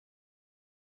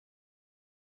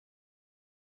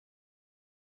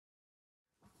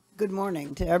Good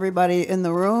morning to everybody in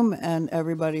the room and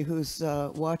everybody who's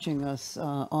watching us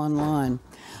online.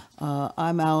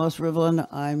 I'm Alice Rivlin.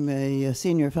 I'm a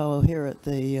senior fellow here at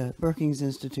the Brookings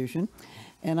Institution,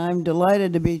 and I'm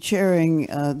delighted to be chairing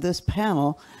this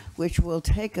panel, which will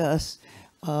take us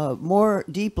more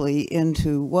deeply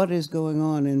into what is going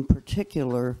on in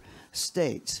particular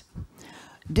states.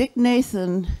 Dick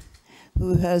Nathan,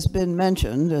 who has been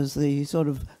mentioned as the sort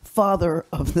of father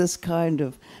of this kind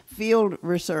of field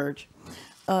research,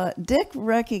 Dick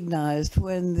recognized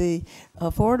when the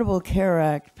Affordable Care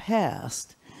Act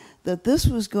passed that this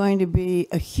was going to be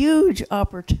a huge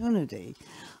opportunity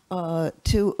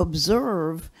to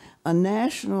observe a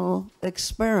national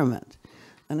experiment,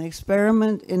 an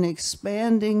experiment in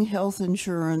expanding health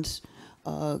insurance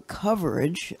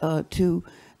coverage to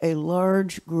a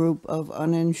large group of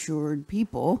uninsured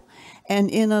people, and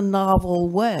in a novel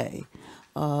way.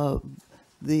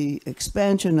 The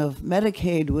expansion of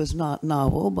Medicaid was not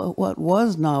novel, but what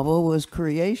was novel was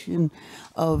creation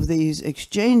of these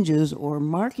exchanges or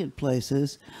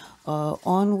marketplaces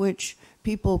on which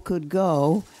people could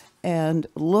go and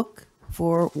look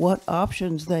for what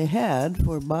options they had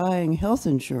for buying health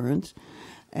insurance,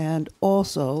 and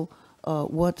also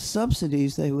what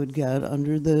subsidies they would get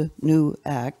under the new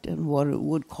act and what it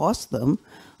would cost them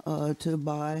to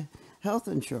buy health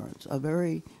insurance. A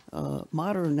very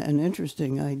modern and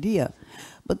interesting idea.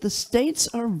 But the states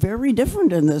are very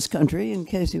different in this country, in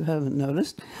case you haven't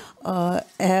noticed.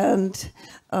 And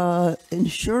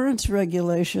insurance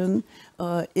regulation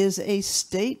is a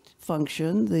state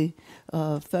function. The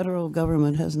federal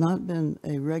government has not been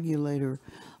a regulator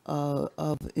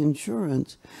of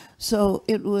insurance. So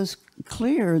it was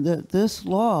clear that this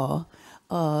law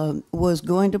was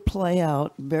going to play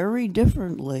out very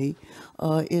differently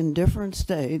in different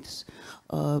states,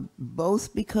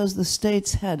 both because the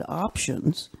states had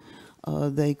options.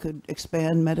 They could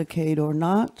expand Medicaid or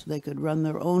not, they could run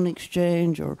their own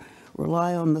exchange or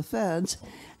rely on the feds,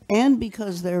 and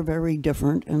because they're very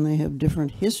different and they have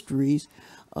different histories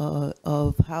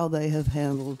of how they have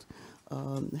handled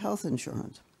health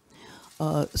insurance.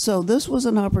 So this was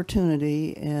an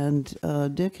opportunity, and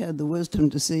Dick had the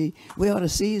wisdom to see we ought to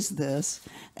seize this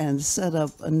and set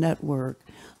up a network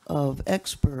of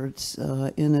experts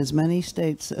in as many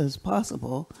states as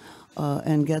possible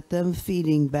and get them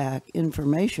feeding back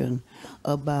information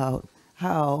about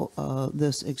how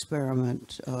this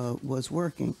experiment was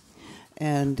working.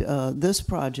 And this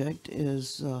project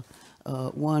is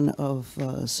one of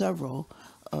several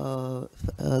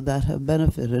that have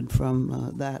benefited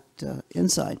from that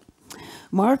insight.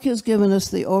 Mark has given us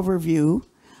the overview,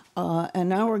 and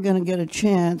now we're going to get a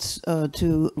chance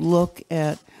to look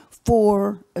at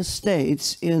 4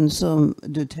 states in some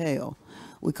detail.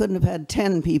 We couldn't have had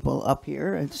 10 people up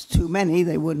here. It's too many.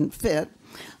 They wouldn't fit.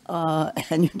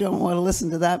 And you don't want to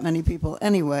listen to that many people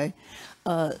anyway.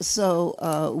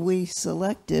 So we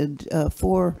selected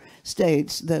 4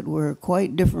 states that were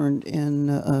quite different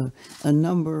in a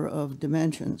number of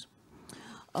dimensions.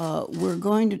 We're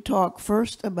going to talk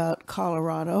first about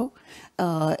Colorado,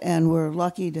 and we're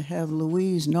lucky to have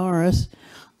Louise Norris.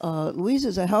 Louise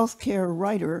is a healthcare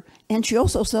writer, and she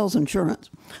also sells insurance,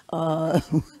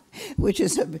 which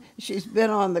is, she's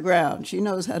been on the ground. She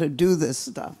knows how to do this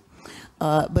stuff.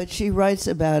 But she writes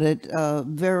about it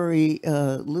very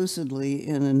lucidly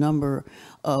in a number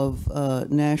of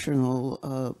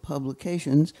national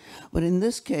publications. But in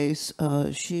this case,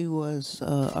 she was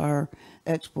our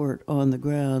expert on the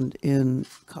ground in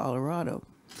Colorado.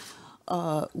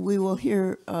 We will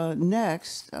hear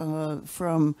next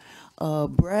from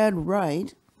Brad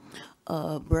Wright.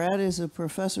 Brad is a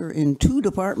professor in 2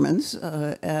 departments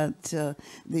at the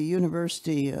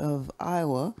University of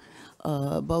Iowa.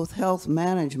 Both health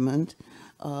management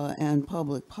and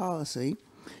public policy,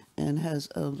 and has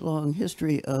a long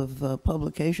history of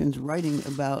publications writing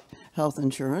about health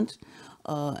insurance.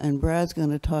 And Brad's going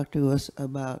to talk to us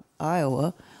about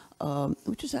Iowa,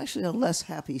 which is actually a less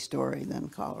happy story than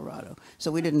Colorado.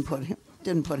 So we didn't put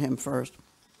him first.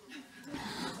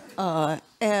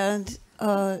 And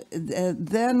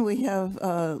then we have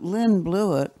Lynn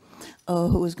Blewett,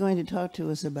 who is going to talk to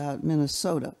us about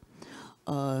Minnesota.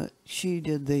 She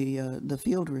did the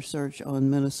field research on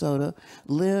Minnesota.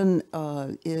 Lynn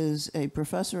is a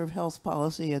professor of health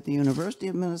policy at the University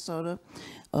of Minnesota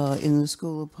in the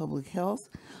School of Public Health,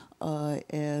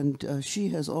 and she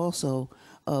has also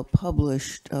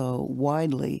published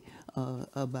widely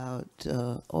about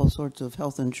all sorts of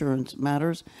health insurance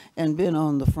matters and been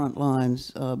on the front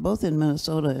lines, both in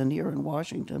Minnesota and here in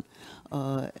Washington,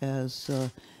 as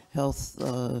health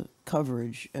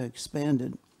coverage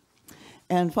expanded.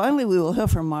 And finally, we will hear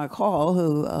from Mark Hall,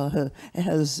 who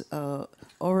has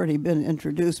already been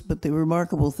introduced, but the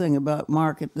remarkable thing about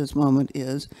Mark at this moment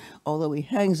is, although he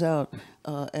hangs out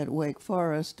at Wake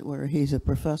Forest, where he's a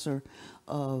professor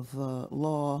of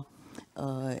law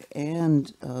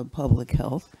and public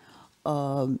health,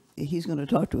 he's going to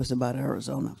talk to us about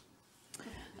Arizona.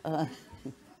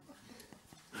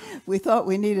 We thought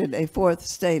we needed a fourth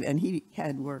state, and he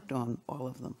had worked on all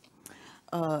of them.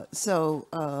 So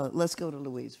let's go to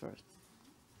Louise first.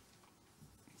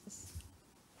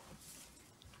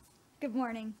 Good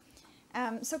morning.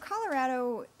 So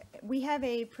Colorado, we have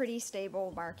a pretty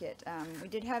stable market. We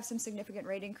did have some significant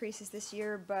rate increases this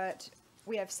year, but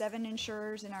we have 7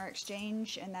 insurers in our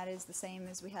exchange, and that is the same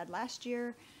as we had last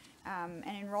year. And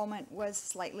enrollment was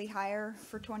slightly higher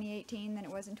for 2018 than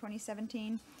it was in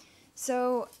 2017.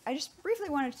 So I just briefly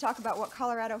wanted to talk about what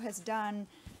Colorado has done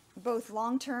both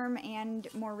long-term and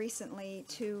more recently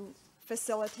to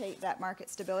facilitate that market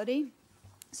stability.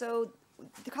 So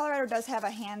the Colorado does have a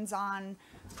hands-on,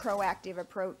 proactive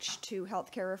approach to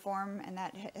healthcare reform, and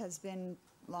that has been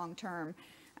long-term.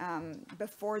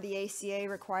 Before the ACA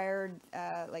required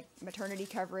like maternity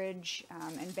coverage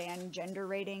and banned gender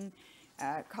rating,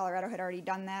 Colorado had already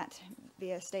done that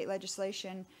via state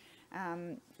legislation.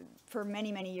 For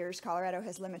many, many years, Colorado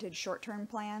has limited short-term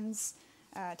plans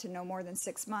to no more than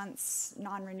 6 months,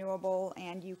 non-renewable,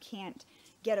 and you can't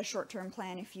get a short-term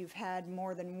plan if you've had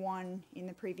more than one in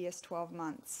the previous 12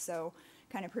 months. So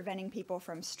kind of preventing people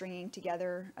from stringing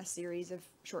together a series of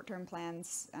short-term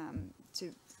plans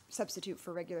to substitute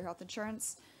for regular health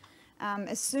insurance.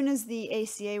 As soon as the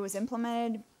ACA was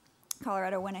implemented,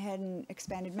 Colorado went ahead and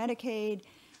expanded Medicaid,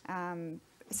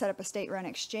 set up a state-run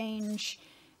exchange.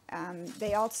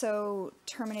 They also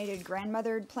terminated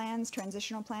grandmothered plans,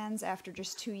 transitional plans, after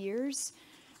just 2 years.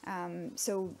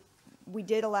 So we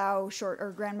did allow short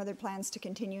or grandmother plans to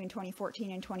continue in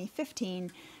 2014 and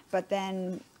 2015, but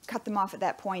then cut them off at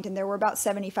that point. And there were about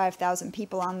 75,000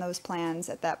 people on those plans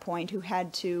at that point who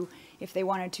had to, if they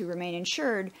wanted to remain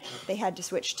insured, they had to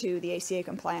switch to the ACA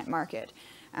compliant market.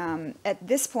 At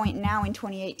this point now in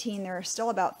 2018, there are still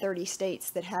about 30 states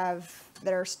that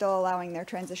are still allowing their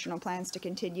transitional plans to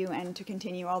continue and to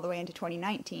continue all the way into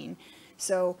 2019.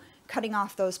 So cutting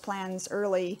off those plans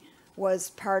early was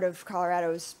part of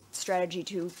Colorado's strategy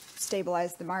to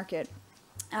stabilize the market.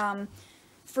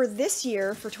 For this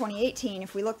year, for 2018,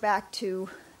 if we look back to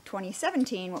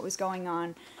 2017, what was going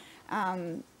on,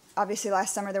 obviously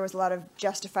last summer there was a lot of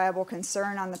justifiable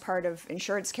concern on the part of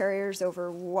insurance carriers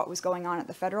over what was going on at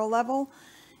the federal level.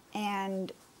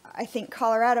 And I think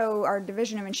Colorado, our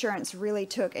Division of Insurance, really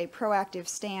took a proactive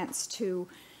stance to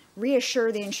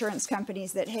reassure the insurance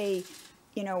companies that, hey,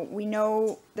 you know, we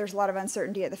know there's a lot of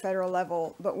uncertainty at the federal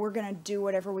level, but we're going to do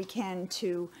whatever we can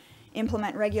to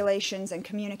implement regulations and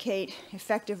communicate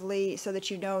effectively so that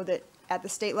you know that at the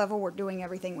state level we're doing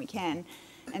everything we can.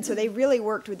 And so they really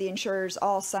worked with the insurers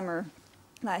all summer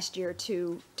last year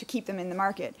to keep them in the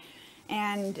market.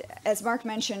 And as Mark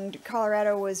mentioned,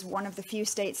 Colorado was one of the few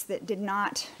states that did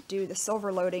not do the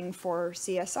silver loading for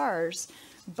CSRs,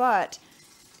 but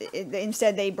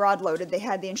instead they broad loaded. They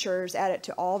had the insurers add it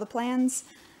to all the plans,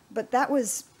 but that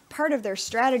was part of their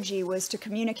strategy, was to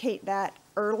communicate that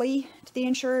early to the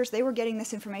insurers. They were getting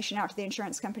this information out to the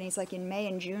insurance companies like in May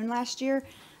and June last year.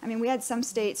 I mean, we had some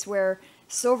states where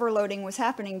silver loading was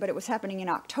happening, but it was happening in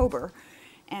October.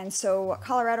 And so what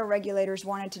Colorado regulators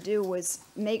wanted to do was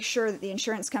make sure that the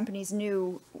insurance companies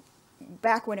knew,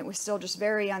 back when it was still just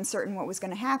very uncertain what was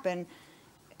going to happen,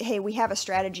 hey, we have a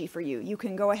strategy for you. You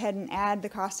can go ahead and add the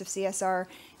cost of CSR,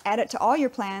 add it to all your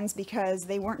plans, because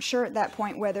they weren't sure at that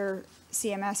point whether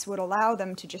CMS would allow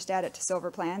them to just add it to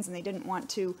silver plans, and they didn't want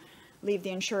to leave the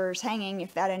insurers hanging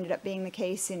if that ended up being the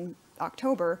case in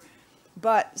October.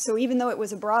 But so even though it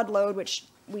was a broad load, which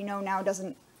we know now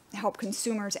doesn't help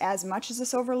consumers as much as a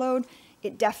silver load,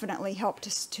 it definitely helped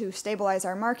us to stabilize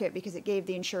our market because it gave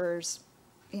the insurers,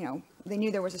 you know, they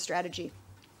knew there was a strategy.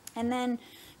 And then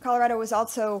Colorado was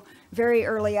also very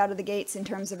early out of the gates in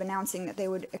terms of announcing that they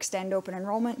would extend open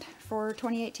enrollment for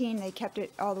 2018. They kept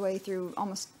it all the way through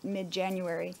almost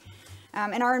mid-January.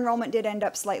 And our enrollment did end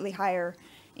up slightly higher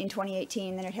in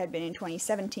 2018 than it had been in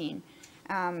 2017.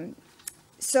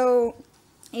 So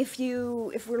if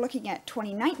we're looking at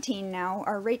 2019 now,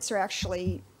 our rates are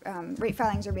actually, rate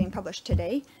filings are being published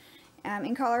today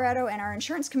in Colorado, and our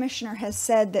insurance commissioner has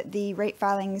said that the rate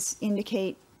filings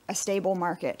indicate a stable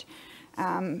market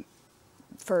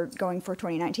for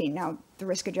 2019. Now, the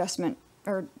risk adjustment,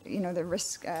 or the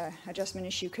risk adjustment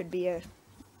issue could be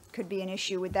an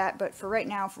issue with that, but for right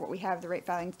now, for what we have, the rate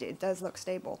filings, it does look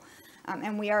stable.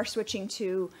 And we are switching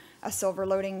to a silver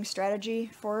loading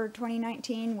strategy for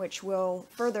 2019, which will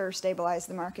further stabilize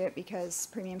the market because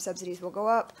premium subsidies will go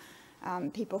up.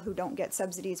 People who don't get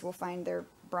subsidies will find their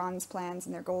bronze plans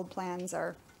and their gold plans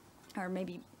are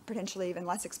maybe potentially even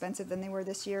less expensive than they were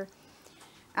this year.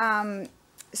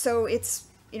 So it's,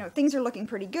 things are looking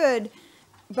pretty good,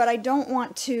 but I don't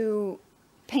want to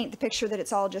paint the picture that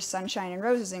it's all just sunshine and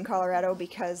roses in Colorado,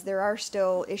 because there are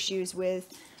still issues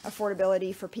with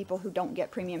affordability for people who don't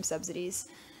get premium subsidies.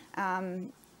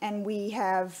 And we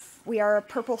are a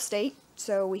purple state,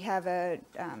 so we have a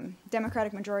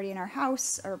Democratic majority in our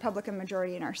House, a Republican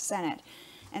majority in our Senate.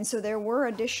 And so there were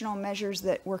additional measures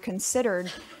that were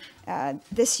considered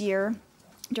this year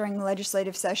during the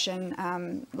legislative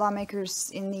session.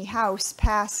 Lawmakers in the House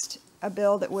passed a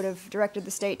bill that would have directed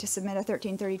the state to submit a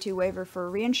 1332 waiver for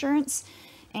reinsurance,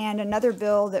 and another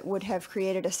bill that would have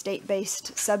created a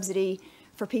state-based subsidy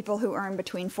for people who earn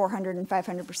between 400 and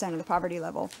 500% of the poverty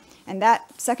level. And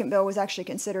that second bill was actually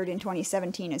considered in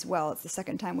 2017 as well. It's the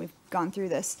second time we've gone through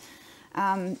this.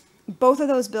 Both of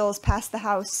those bills passed the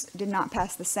House, did not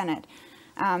pass the Senate.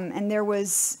 And there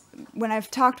was, when I've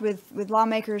talked with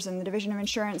lawmakers and the Division of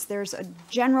Insurance, there's a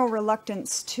general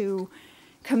reluctance to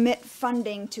commit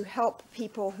funding to help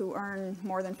people who earn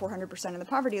more than 400% of the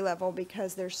poverty level,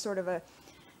 because there's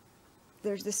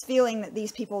this feeling that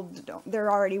these people,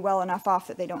 they're already well enough off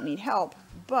that they don't need help.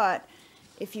 But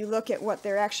if you look at what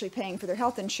they're actually paying for their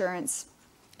health insurance,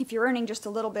 if you're earning just a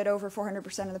little bit over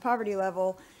 400% of the poverty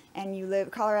level, and you live,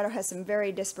 Colorado has some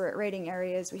very disparate rating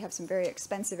areas, we have some very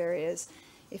expensive areas.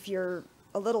 If you're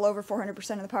a little over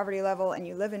 400% of the poverty level and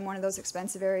you live in one of those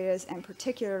expensive areas, and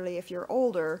particularly if you're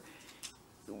older,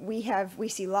 we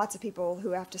see lots of people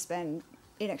who have to spend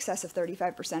in excess of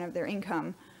 35% of their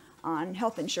income on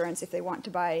health insurance if they want to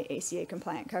buy ACA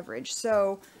compliant coverage.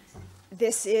 So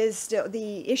this is still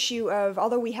the issue of,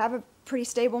 although we have a pretty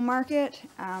stable market,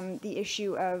 the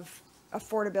issue of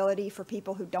affordability for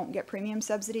people who don't get premium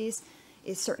subsidies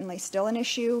is certainly still an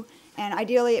issue. And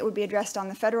ideally it would be addressed on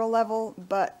the federal level,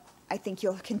 but I think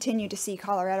you'll continue to see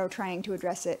Colorado trying to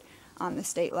address it on the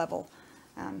state level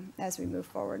as we move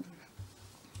forward.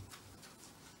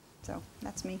 So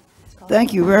that's me.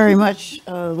 Thank you very much,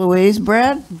 Louise.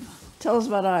 Brad, tell us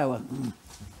about Iowa.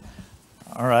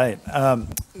 All right.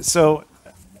 So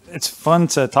it's fun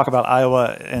to talk about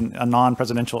Iowa in a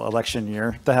non-presidential election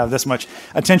year, to have this much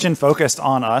attention focused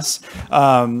on us.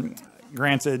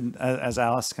 Granted, as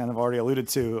Alice kind of already alluded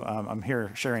to, I'm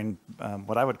here sharing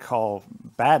what I would call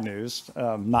bad news,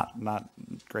 not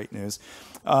great news.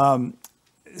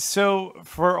 So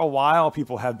for a while,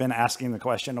 people have been asking the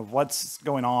question of what's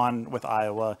going on with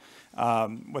Iowa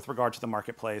with regard to the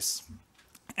marketplace.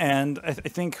 And I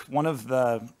think one of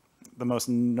the most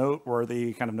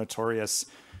noteworthy, kind of notorious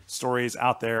stories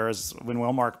out there is when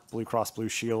Wellmark Blue Cross Blue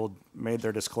Shield made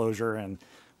their disclosure, and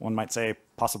one might say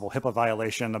possible HIPAA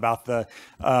violation, about the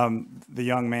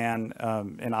young man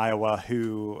in Iowa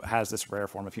who has this rare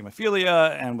form of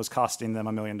hemophilia and was costing them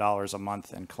 $1 million a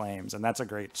month in claims. And that's a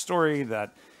great story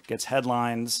that gets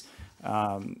headlines.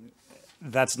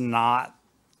 That's not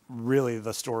really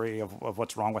the story of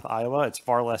what's wrong with Iowa. It's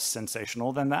far less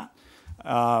sensational than that.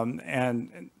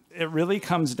 And it really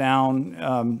comes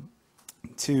down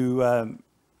to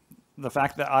the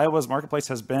fact that Iowa's marketplace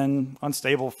has been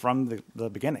unstable from the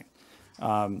beginning.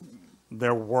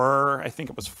 There were, I think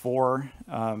it was 4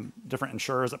 different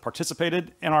insurers that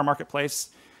participated in our marketplace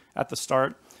at the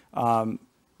start.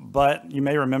 But you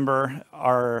may remember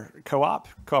our co-op,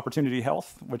 Co-Opportunity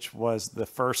Health, which was the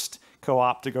first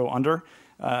co-op to go under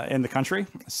in the country.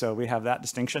 So we have that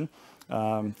distinction.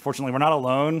 Fortunately, we're not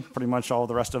alone. Pretty much all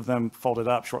the rest of them folded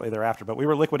up shortly thereafter. But we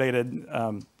were liquidated.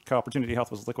 Co-Opportunity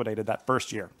Health was liquidated that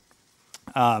first year.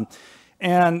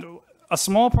 And a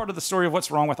small part of the story of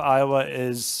what's wrong with Iowa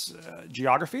is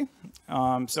geography.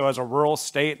 So as a rural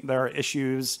state, there are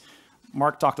issues.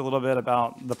 Mark talked a little bit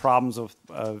about the problems of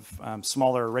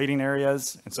smaller rating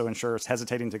areas, and so insurers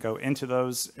hesitating to go into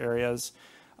those areas.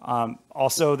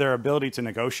 Also, their ability to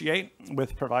negotiate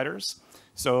with providers.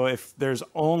 So if there's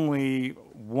only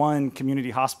one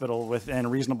community hospital within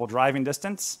reasonable driving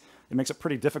distance, it makes it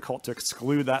pretty difficult to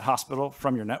exclude that hospital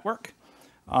from your network.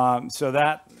 So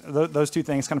those two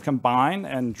things kind of combine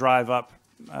and drive up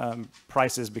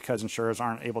prices because insurers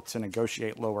aren't able to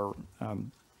negotiate lower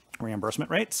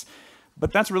reimbursement rates.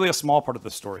 But that's really a small part of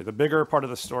the story. The bigger part of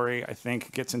the story, I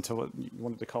think, gets into what you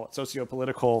wanted to call it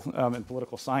socio-political and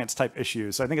political science type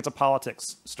issues. So I think it's a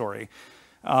politics story.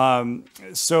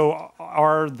 So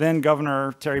our then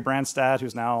governor, Terry Branstad,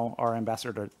 who's now our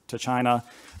ambassador to China,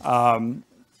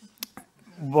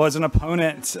 was an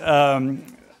opponent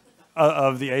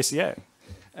of the ACA.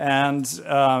 And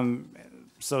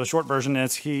so the short version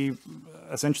is he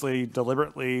essentially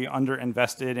deliberately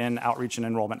underinvested in outreach and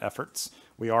enrollment efforts.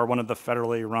 We are one of the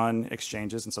federally run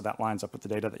exchanges, and so that lines up with the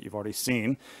data that you've already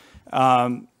seen.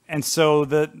 And so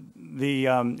the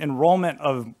enrollment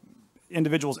of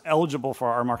individuals eligible for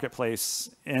our marketplace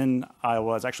in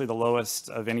Iowa is actually the lowest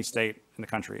of any state in the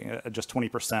country, at just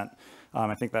 20%.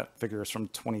 I think that figure is from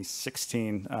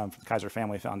 2016 from the Kaiser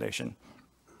Family Foundation.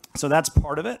 So that's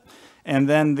part of it. And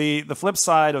then the flip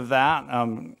side of that,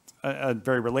 a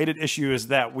very related issue, is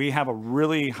that we have a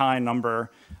really high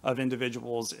number of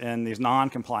individuals in these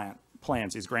non-compliant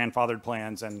plans, these grandfathered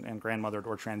plans and grandmothered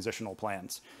or transitional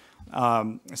plans.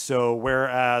 So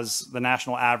whereas the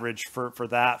national average for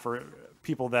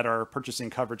people that are purchasing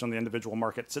coverage on the individual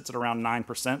market sits at around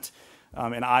 9%,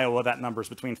 in Iowa that number is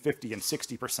between 50 and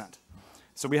 60%.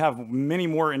 So we have many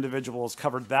more individuals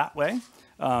covered that way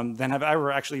than have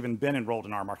ever actually even been enrolled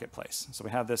in our marketplace. So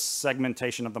we have this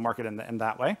segmentation of the market in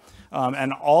that way.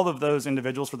 And all of those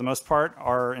individuals, for the most part,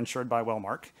 are insured by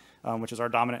Wellmark, which is our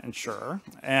dominant insurer.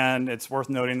 And it's worth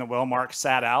noting that Wellmark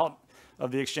sat out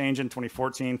of the exchange in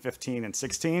 2014, 15, and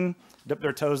 16, dipped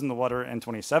their toes in the water in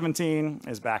 2017,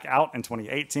 is back out in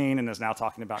 2018, and is now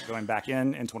talking about going back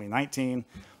in 2019.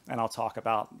 And I'll talk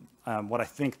about what I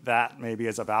think that maybe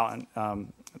is about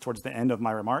towards the end of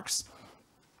my remarks.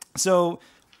 So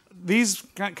these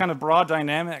kind of broad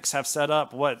dynamics have set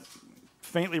up what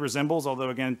faintly resembles, although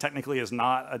again, technically is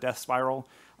not a death spiral.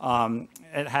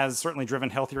 It has certainly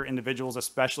driven healthier individuals,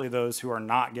 especially those who are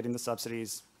not getting the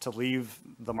subsidies, to leave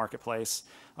the marketplace.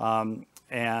 And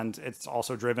it's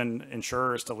also driven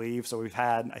insurers to leave. So we've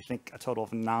had, I think, a total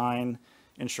of 9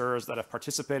 insurers that have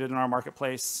participated in our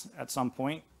marketplace at some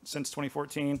point since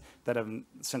 2014 that have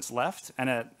since left.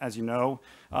 And as you know,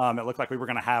 it looked like we were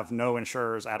going to have no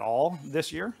insurers at all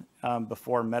this year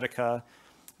before Medica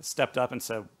stepped up and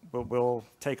said, we'll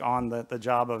take on the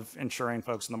job of insuring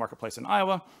folks in the marketplace in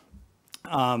Iowa.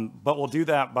 But we'll do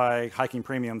that by hiking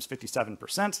premiums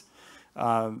 57%.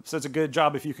 So it's a good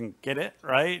job if you can get it,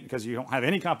 right? Because you don't have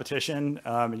any competition.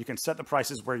 And you can set the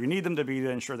prices where you need them to be to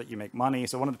ensure that you make money.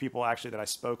 So one of the people actually that I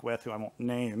spoke with, who I won't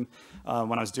name,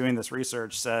 when I was doing this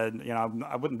research said, you know,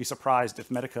 I wouldn't be surprised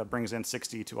if Medica brings in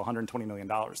 $60 to $120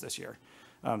 million this year.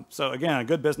 So again, a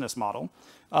good business model.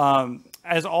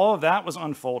 As all of that was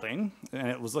unfolding, and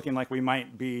it was looking like we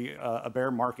might be a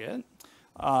bear market,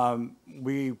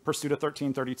 we pursued a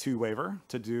 1332 waiver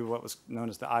to do what was known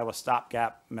as the Iowa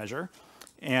stopgap measure.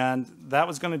 And that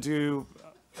was going to do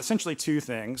essentially 2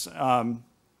 things.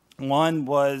 One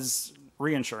was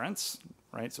reinsurance,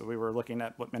 right? So we were looking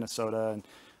at what Minnesota and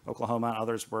Oklahoma and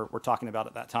others were talking about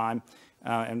at that time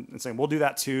and saying, we'll do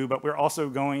that too, but we're also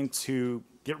going to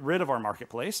get rid of our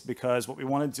marketplace, because what we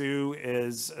want to do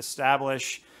is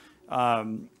establish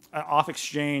an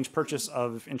off-exchange purchase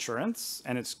of insurance,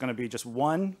 and it's going to be just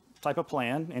one type of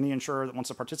plan. Any insurer that wants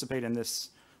to participate in this,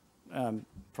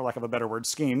 for lack of a better word,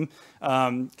 scheme,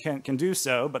 can do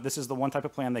so, but this is the one type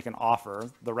of plan they can offer.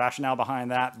 The rationale behind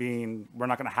that being we're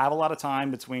not going to have a lot of time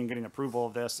between getting approval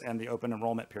of this and the open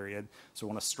enrollment period, so we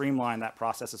want to streamline that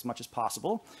process as much as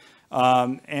possible.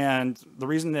 And the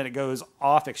reason that it goes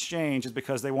off exchange is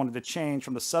because they wanted to change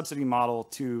from the subsidy model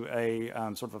to a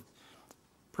sort of a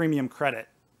premium credit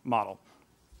model,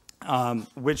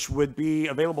 which would be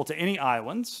available to any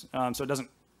Iowans. So it doesn't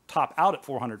top out at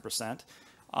 400%,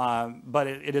 but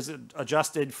it is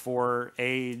adjusted for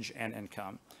age and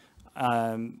income.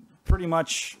 Pretty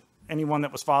much anyone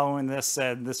that was following this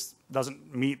said this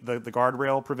doesn't meet the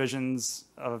guardrail provisions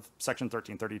of Section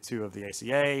 1332 of the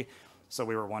ACA. So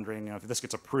we were wondering, if this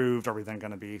gets approved, are we then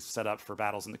going to be set up for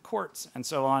battles in the courts and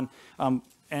so on?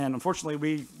 And unfortunately,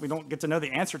 we don't get to know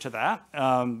the answer to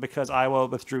that because Iowa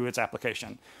withdrew its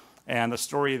application. And the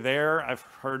story there, I've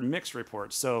heard mixed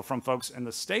reports. So from folks in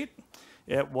the state,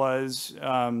 it was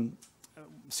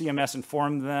CMS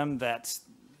informed them that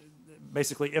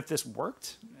basically if this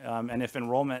worked and if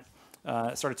enrollment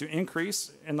started to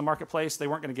increase in the marketplace, they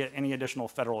weren't going to get any additional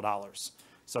federal dollars.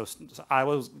 So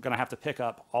Iowa was going to have to pick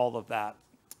up all of that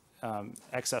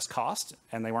excess cost,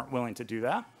 and they weren't willing to do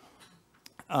that.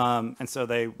 And so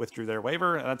they withdrew their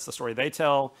waiver. That's the story they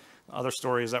tell. Other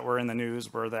stories that were in the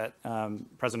news were that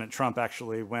President Trump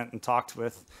actually went and talked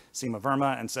with Seema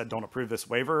Verma and said, don't approve this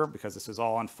waiver, because this is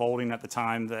all unfolding at the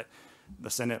time that the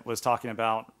Senate was talking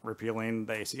about repealing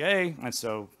the ACA. And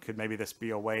so could maybe this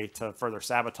be a way to further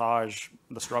sabotage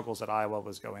the struggles that Iowa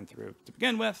was going through to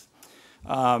begin with?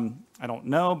 I don't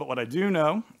know, but what I do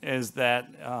know is that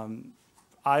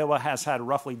Iowa has had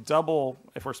roughly double,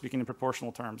 if we're speaking in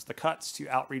proportional terms, the cuts to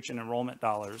outreach and enrollment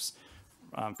dollars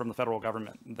from the federal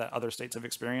government that other states have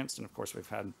experienced. And of course, we've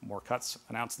had more cuts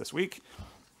announced this week.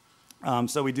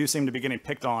 So we do seem to be getting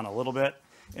picked on a little bit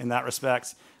in that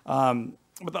respect.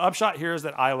 But the upshot here is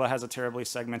that Iowa has a terribly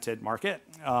segmented market.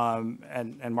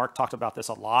 And Mark talked about this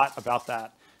a lot, about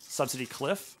that subsidy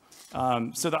cliff.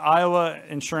 So the Iowa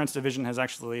Insurance Division has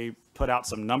actually put out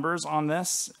some numbers on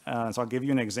this. So I'll give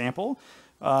you an example.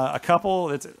 A couple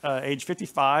that's age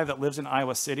 55 that lives in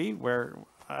Iowa City, where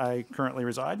I currently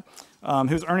reside,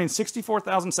 who's earning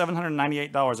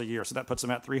 $64,798 a year. So that puts them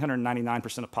at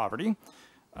 399% of poverty.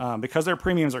 Because their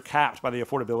premiums are capped by the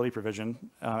affordability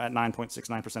provision at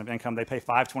 9.69% of income, they pay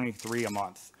 $523 a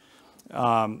month.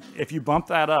 If you bump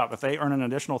that up, if they earn an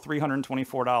additional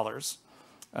 $324,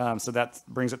 so that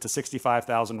brings it to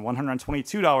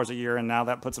 $65,122 a year, and now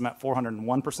that puts them at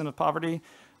 401% of poverty.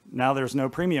 Now there's no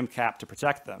premium cap to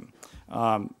protect them.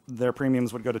 Their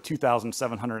premiums would go to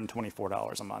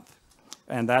 $2,724 a month,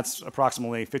 and that's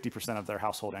approximately 50% of their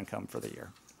household income for the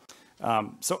year.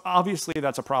 So obviously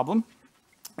that's a problem.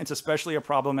 It's especially a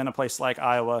problem in a place like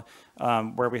Iowa,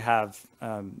 where we have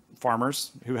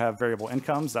farmers who have variable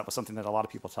incomes. That was something that a lot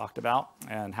of people talked about,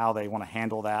 and how they want to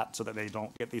handle that so that they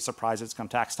don't get these surprises come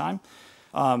tax time.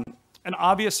 An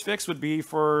obvious fix would be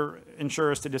for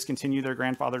insurers to discontinue their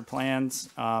grandfathered plans,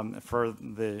 for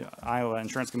the Iowa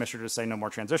Insurance Commissioner to say no more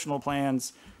transitional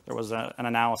plans. There was an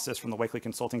analysis from the Wakely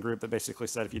Consulting Group that basically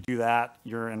said if you do that,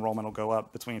 your enrollment will go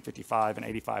up between $55,000 and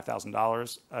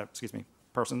 $85,000,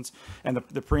 persons, and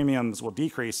the premiums will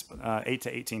decrease 8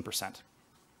 to 18%.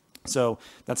 So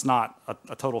that's not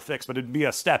a total fix, but it'd be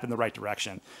a step in the right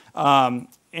direction. And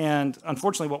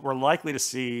unfortunately, what we're likely to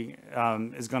see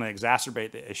is going to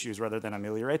exacerbate the issues rather than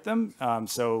ameliorate them.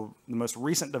 So the most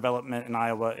recent development in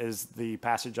Iowa is the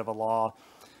passage of a law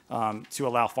to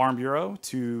allow Farm Bureau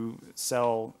to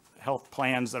sell health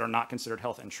plans that are not considered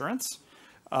health insurance.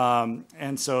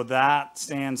 And so that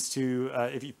stands to,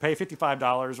 if you pay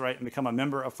 $55, right, and become a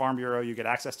member of Farm Bureau, you get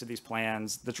access to these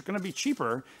plans that are going to be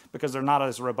cheaper because they're not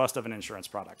as robust of an insurance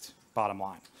product, bottom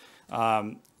line.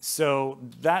 So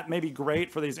that may be great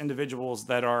for these individuals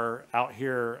that are out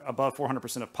here above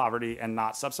 400% of poverty and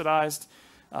not subsidized.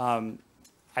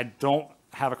 I don't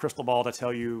have a crystal ball to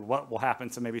tell you what will happen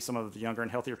to maybe some of the younger and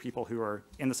healthier people who are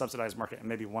in the subsidized market and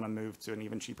maybe want to move to an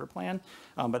even cheaper plan.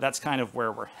 But that's kind of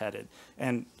where we're headed.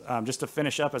 And just to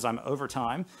finish up, as I'm over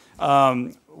time,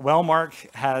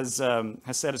 Wellmark has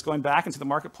said it's going back into the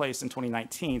marketplace in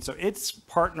 2019. So it's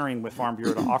partnering with Farm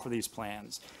Bureau to offer these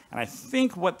plans. And I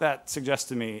think what that suggests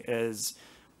to me is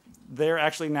they're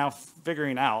actually now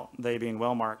figuring out, they being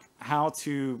Wellmark, how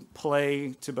to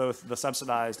play to both the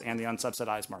subsidized and the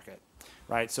unsubsidized market.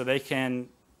 Right, so they can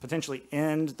potentially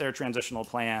end their transitional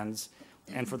plans,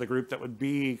 and for the group that would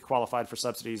be qualified for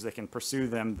subsidies, they can pursue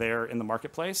them there in the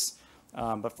marketplace.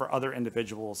 But for other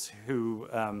individuals who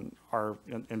are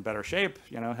in better shape,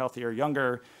 healthier,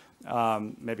 younger,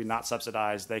 maybe not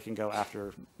subsidized, they can go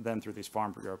after them through these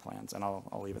Farm Bureau plans. And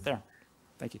I'll leave it there.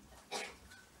 Thank you.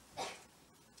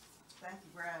 Thank you,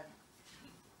 Brad.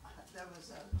 There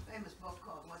was a famous book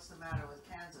called What's the Matter with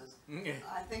Kansas?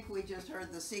 I think we just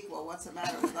heard the sequel, What's the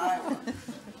Matter with Iowa?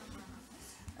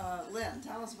 Lynn,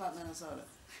 tell us about Minnesota.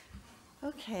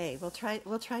 Okay,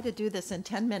 we'll try to do this in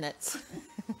 10 minutes.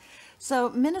 So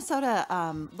Minnesota,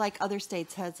 like other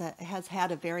states, has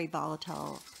had a very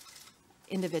volatile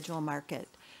individual market.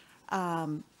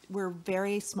 We're a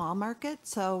very small market,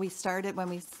 so we started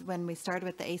when we started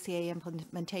with the ACA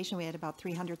implementation, we had about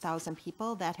 300,000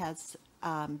 people. That has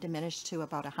diminished to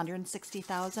about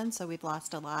 160,000, so we've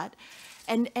lost a lot.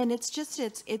 And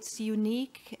it's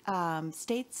unique.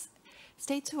 States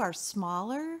who are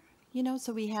smaller,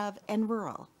 so we have, and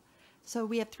rural. So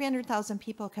we have 300,000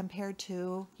 people compared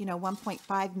to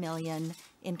 1.5 million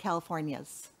in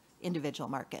California's individual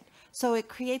market. So it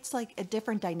creates like a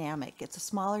different dynamic. It's a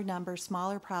smaller number,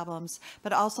 smaller problems,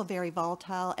 but also very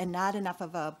volatile and not enough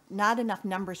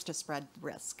numbers to spread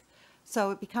risk.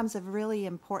 So it becomes a really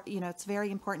important, it's very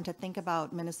important to think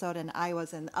about Minnesota and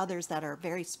Iowa's and others that are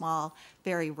very small,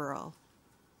 very rural.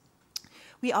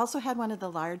 We also had one of the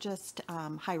largest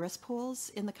high-risk pools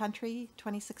in the country,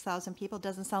 26,000 people.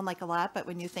 Doesn't sound like a lot, but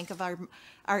when you think of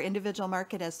our individual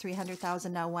market as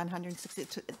 300,000, now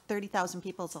 30,000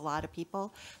 people is a lot of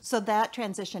people. So that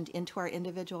transitioned into our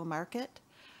individual market,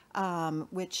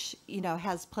 which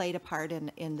has played a part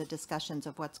in the discussions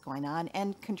of what's going on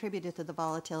and contributed to the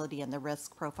volatility and the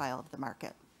risk profile of the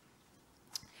market.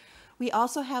 We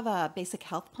also have a basic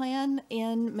health plan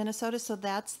in Minnesota, so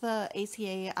that's the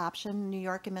ACA option. New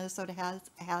York and Minnesota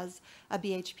has a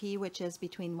BHP, which is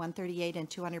between 138 and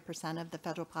 200% of the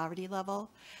federal poverty level.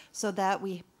 So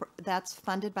that's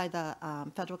funded by the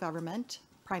federal government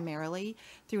primarily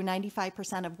through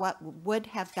 95% of what would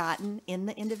have gotten in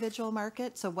the individual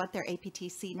market. So what their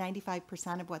APTC,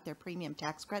 95% of what their premium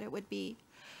tax credit would be.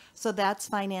 So that's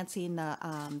financing the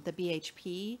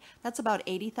BHP. That's about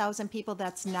 80,000 people.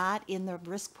 That's not in the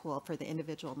risk pool for the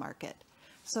individual market.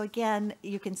 So again,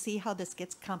 you can see how this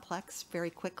gets complex very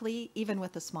quickly, even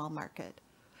with a small market.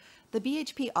 The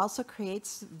BHP also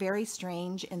creates very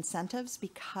strange incentives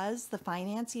because the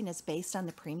financing is based on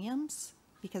the premiums,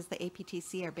 because the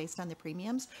APTC are based on the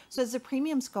premiums. So as the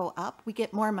premiums go up, we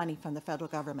get more money from the federal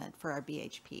government for our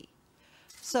BHP.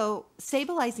 So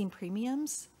stabilizing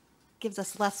premiums gives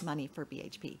us less money for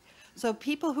BHP. So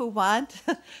people who want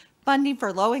funding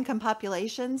for low-income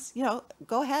populations,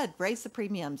 go ahead, raise the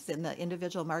premiums in the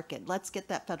individual market. Let's get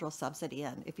that federal subsidy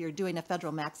in if you're doing a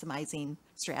federal maximizing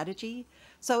strategy.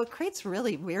 So it creates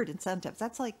really weird incentives.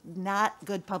 That's like not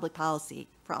good public policy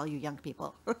for all you young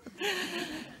people.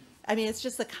 I mean, it's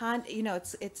just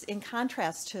it's in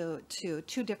contrast to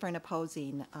two different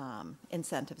opposing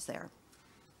incentives there.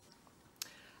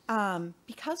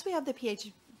 Because we have the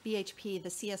BHP, the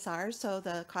CSR, so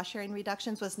the cost sharing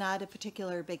reductions was not a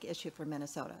particular big issue for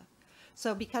Minnesota.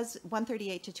 So because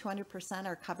 138 to 200%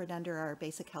 are covered under our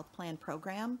basic health plan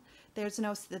program, there's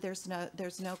no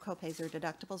copays or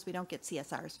deductibles. We don't get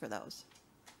CSRs for those.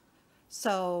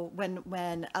 So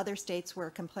when other states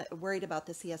were worried about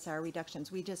the CSR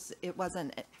reductions,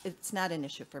 it's not an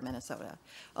issue for Minnesota.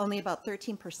 Only about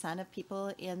 13% of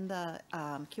people in the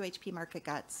QHP market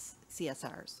got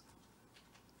CSRs.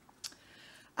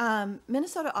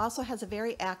 Minnesota also has a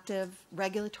very active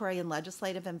regulatory and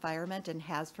legislative environment and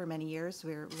has for many years.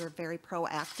 We're very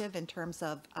proactive in terms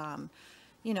of,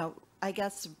 I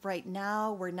guess right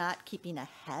now we're not keeping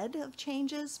ahead of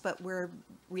changes, but we're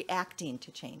reacting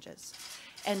to changes.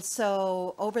 And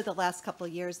so over the last couple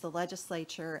of years, the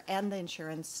legislature and the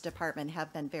insurance department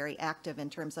have been very active in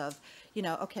terms of,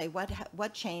 okay,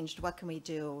 what changed? What can we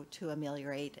do to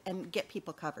ameliorate and get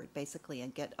people covered, basically,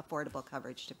 and get affordable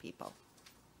coverage to people?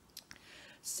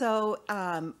 So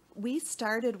we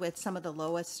started with some of the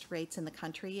lowest rates in the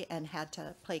country and had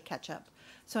to play catch up.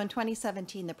 So in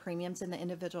 2017, the premiums in the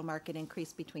individual market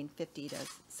increased between 50 to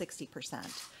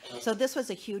 60%. So this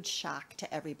was a huge shock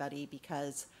to everybody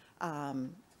because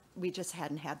we just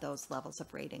hadn't had those levels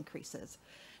of rate increases.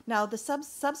 Now, the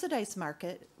subsidized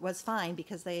market was fine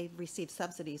because they received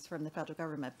subsidies from the federal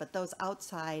government, but those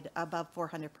outside above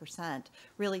 400%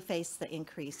 really faced the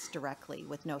increase directly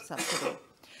with no subsidy.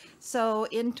 So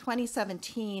in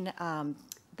 2017,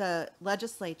 the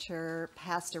legislature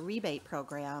passed a rebate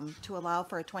program to allow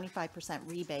for a 25%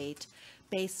 rebate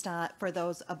based on for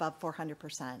those above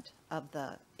 400% of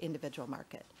the individual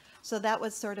market. So that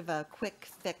was sort of a quick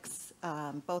fix.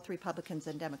 Both Republicans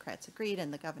and Democrats agreed,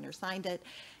 and the governor signed it.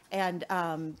 And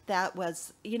that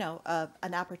was,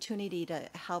 an opportunity to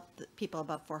help people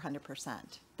above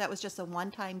 400%. That was just a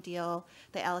one-time deal.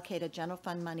 They allocated general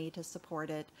fund money to support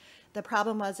it. The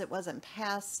problem was it wasn't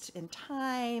passed in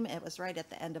time. It was right at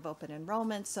the end of open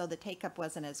enrollment, so the take-up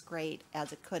wasn't as great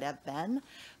as it could have been.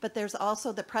 But there's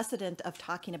also the precedent of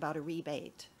talking about a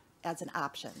rebate as an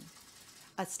option,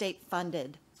 a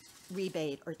state-funded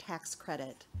rebate or tax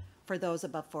credit for those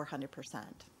above 400%.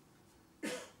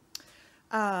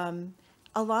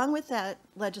 Along with that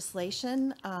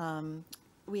legislation,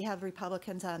 we have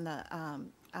Republicans on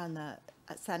the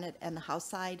Senate and the House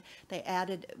side.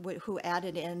 Who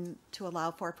added in to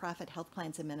allow for-profit health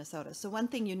plans in Minnesota. So one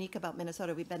thing unique about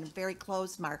Minnesota, we've been a very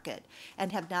closed market and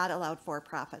have not allowed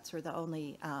for-profits. We're the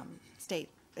only state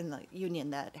in the union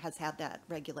that has had that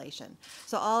regulation.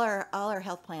 So all our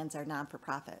health plans are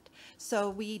non-for-profit. So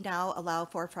we now allow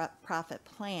for-profit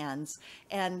plans,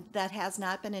 and that has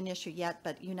not been an issue yet,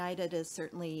 but United is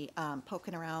certainly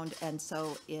poking around, and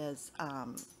so is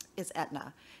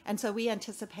Aetna. And so we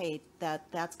anticipate that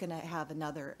that's going to have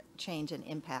another change and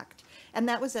impact. And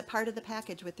that was a part of the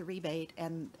package with the rebate,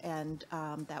 and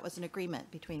that was an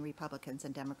agreement between Republicans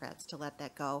and Democrats to let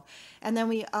that go. And then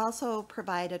we also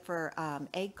provided for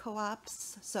ag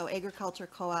co-ops, so agriculture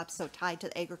co-ops, so tied to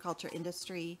the agriculture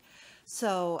industry.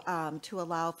 So to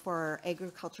allow for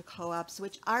agriculture co-ops,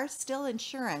 which are still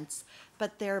insurance,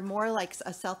 but they're more like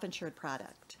a self-insured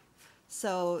product.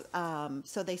 So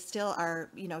so they still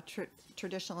are,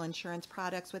 traditional insurance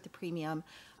products with a premium.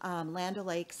 Land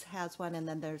O'Lakes has one, and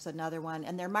then there's another one,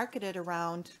 and they're marketed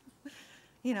around,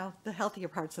 you know, the healthier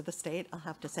parts of the state, I'll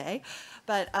have to say.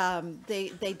 But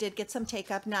they did get some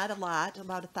take up, not a lot,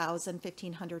 about 1,000,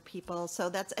 1,500 people. So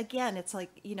that's, again, it's like,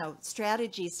 you know,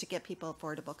 strategies to get people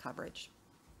affordable coverage.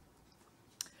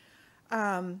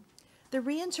 The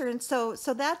reinsurance, so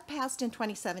that passed in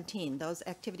 2017, those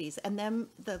activities, and then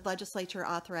the legislature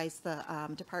authorized the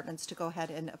departments to go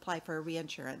ahead and apply for a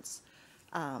reinsurance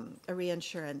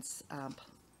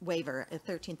waiver, a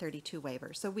 1332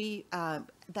 waiver. So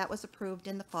that was approved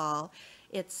in the fall.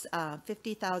 It's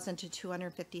 50,000 to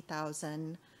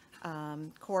 250,000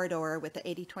 corridor with the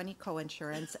 80/20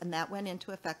 coinsurance, and that went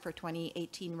into effect for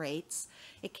 2018 rates.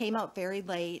 It came out very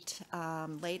late,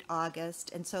 late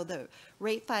August, and so the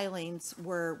rate filings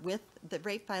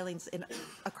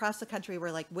across the country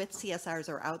were like with CSRs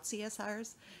or out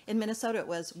CSRs. In Minnesota, it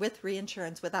was with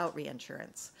reinsurance, without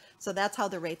reinsurance. So that's how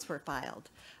the rates were filed.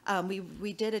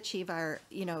 We did achieve our,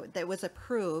 you know, that was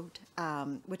approved,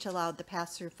 which allowed the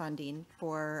pass-through funding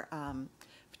for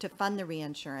to fund the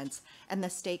reinsurance, and the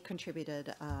state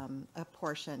contributed a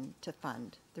portion to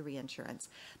fund the reinsurance.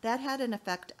 That had an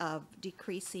effect of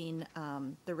decreasing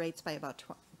the rates by about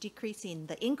decreasing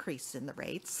the increase in the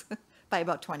rates by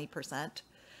about 20%,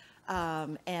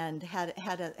 and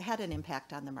had an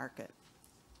impact on the market.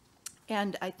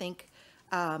 And I think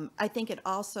it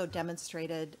also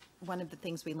demonstrated, one of the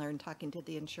things we learned talking to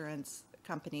the insurance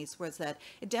companies was that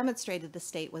it demonstrated the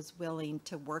state was willing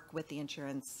to work with the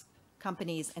insurance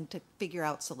companies and to figure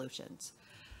out solutions.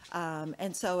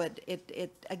 And so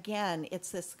it again, it's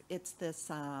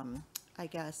this I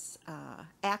guess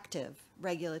active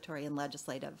regulatory and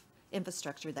legislative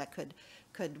infrastructure that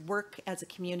could work as a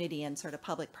community and sort of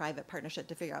public-private partnership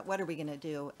to figure out what are we going to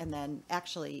do, and then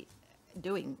actually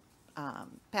doing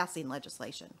passing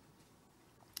legislation.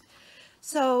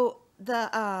 So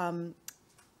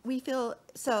we feel,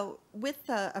 so with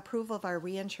the approval of our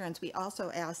reinsurance, we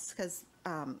also asked, because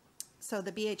so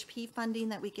the BHP funding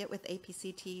that we get with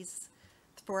APCTs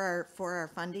for our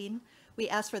funding, we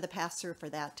asked for the pass-through for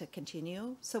that to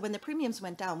continue. So when the premiums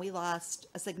went down, we lost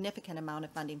a significant amount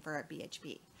of funding for our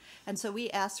BHP. And so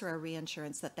we asked for our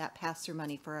reinsurance that pass-through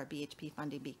money for our BHP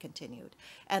funding be continued.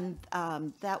 And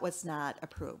that was not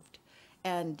approved.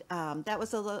 And that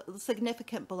was a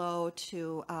significant blow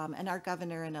to, and our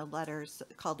governor in a letter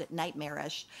called it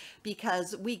nightmarish,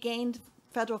 because we gained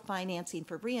federal financing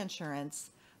for reinsurance,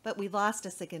 but we lost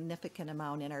a significant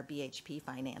amount in our BHP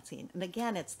financing. And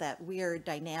again, it's that weird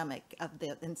dynamic of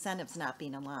the incentives not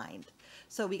being aligned.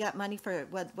 So we got money for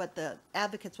what the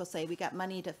advocates will say, we got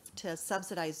money to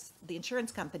subsidize the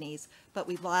insurance companies, but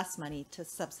we lost money to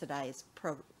subsidize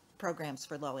programs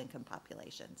for low-income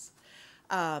populations.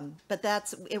 But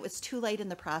it was too late in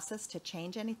the process to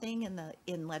change anything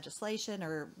in legislation,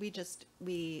 or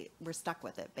we were stuck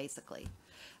with it, basically.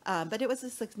 But it was a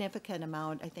significant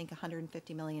amount. I think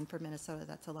 150 million for Minnesota.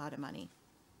 That's a lot of money.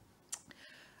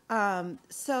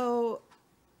 So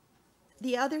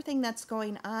the other thing that's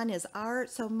going on is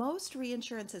so most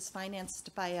reinsurance is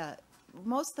financed by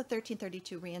most of the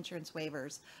 1332 reinsurance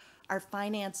waivers are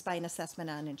financed by an assessment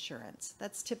on insurance.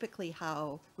 That's typically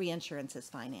how reinsurance is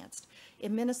financed.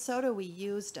 In Minnesota, we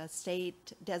used a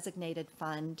state designated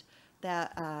fund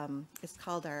that is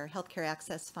called our Healthcare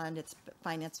Access Fund. It's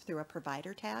financed through a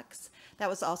provider tax. That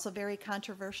was also very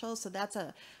controversial. So that's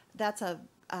a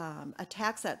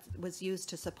tax that was used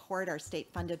to support our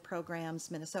state-funded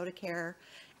programs, Minnesota Care,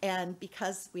 and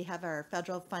because we have our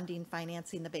federal funding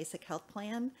financing the basic health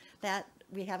plan, that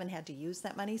we haven't had to use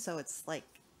that money. So it's like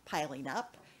piling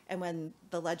up. And when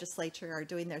the legislature are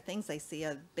doing their things, they see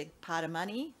a big pot of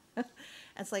money.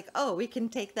 It's like, oh, we can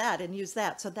take that and use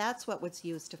that. So that's what was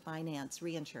used to finance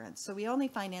reinsurance. So we only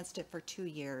financed it for 2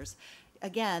 years.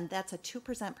 Again, that's a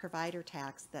 2% provider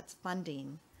tax that's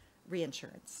funding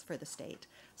reinsurance for the state.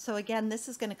 So again, this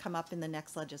is going to come up in the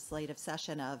next legislative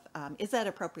session of, is that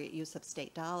appropriate use of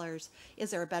state dollars?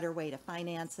 Is there a better way to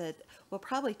finance it? We'll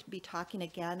probably be talking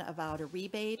again about a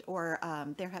rebate, or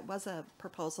there was a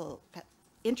proposal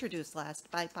introduced last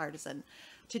bipartisan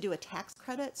to do a tax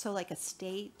credit, so like a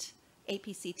state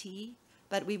APCT,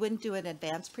 but we wouldn't do an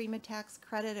advanced premium tax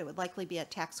credit. It would likely be a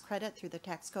tax credit through the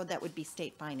tax code that would be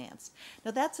state financed.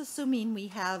 Now that's assuming we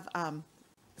have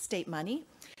state money,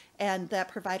 and that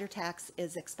provider tax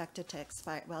is expected to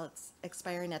expire, well, it's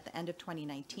expiring at the end of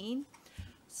 2019.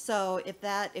 So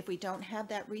if we don't have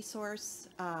that resource,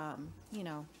 you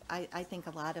know, I think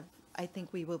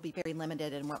we will be very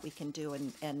limited in what we can do,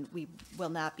 and we will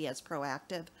not be as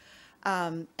proactive.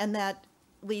 And that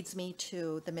leads me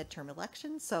to the midterm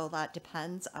elections. So a lot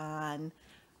depends on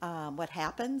what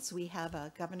happens. We have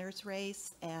a governor's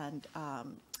race, and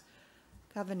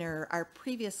our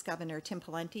previous governor, Tim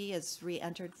Pawlenty, is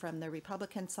re-entered from the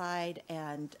Republican side,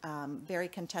 and very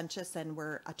contentious, and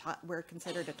we're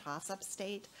considered a toss-up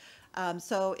state.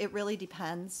 So it really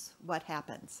depends what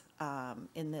happens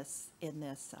in the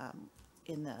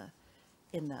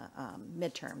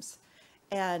midterms.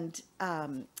 And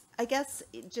I guess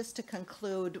just to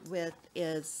conclude with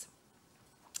is,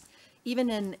 even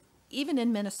in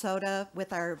Minnesota,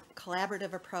 with our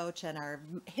collaborative approach and our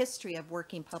history of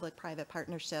working public-private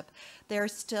partnership,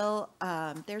 there's still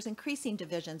there's increasing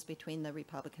divisions between the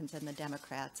Republicans and the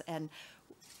Democrats, and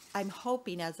I'm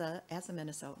hoping as a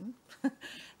Minnesotan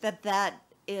that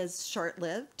is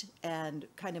short-lived and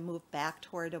kind of move back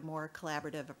toward a more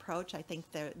collaborative approach. I think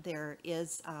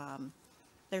there's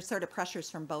sort of pressures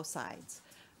from both sides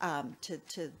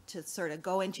to sort of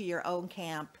go into your own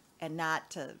camp and not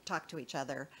to talk to each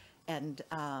other and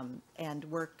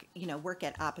work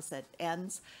at opposite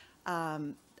ends.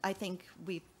 I think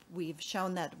we've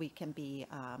shown that we can be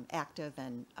active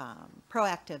and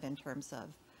proactive in terms of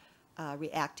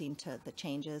reacting to the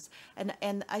changes.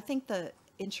 And I think the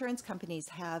insurance companies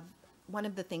have, one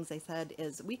of the things they said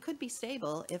is we could be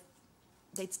stable if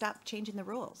they'd stop changing the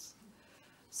rules.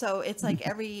 So it's like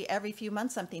every few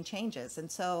months something changes.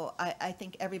 And so I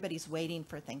think everybody's waiting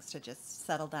for things to just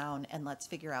settle down, and let's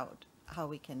figure out how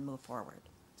we can move forward.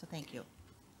 So thank you.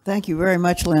 Thank you very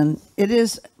much, Lynn. It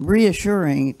is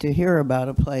reassuring to hear about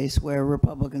a place where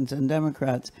Republicans and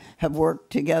Democrats have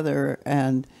worked together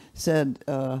and said,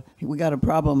 we got a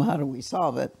problem, how do we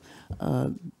solve it?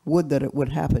 Would that it would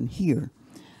happen here.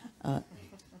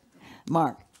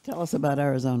 Mark, tell us about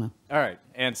Arizona. All right.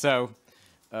 And so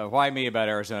why me about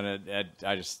Arizona?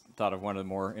 I just thought of one of the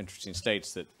more interesting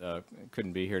states that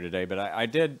couldn't be here today. But I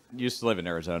did used to live in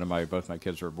Arizona. Both my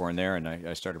kids were born there, and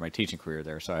I started my teaching career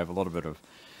there. So I have a little bit of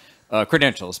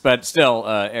credentials. But still,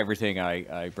 everything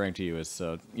I bring to you is,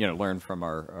 learned from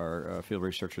our field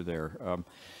researcher there.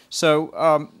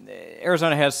 So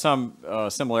Arizona has some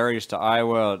similarities to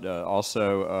Iowa,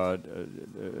 also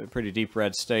a pretty deep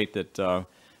red state that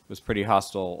was pretty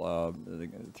hostile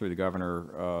through the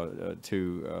governor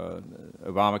to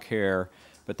Obamacare,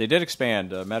 but they did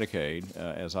expand Medicaid,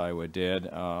 as Iowa did,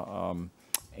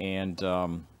 and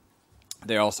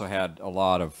they also had a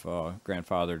lot of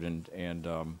grandfathered and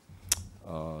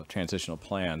transitional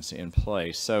plans in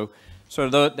place. So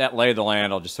sort of that lay of the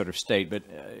land I'll just sort of state, but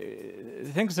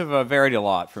things have varied a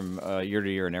lot from year to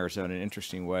year in Arizona in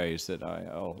interesting ways that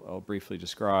I'll briefly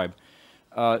describe.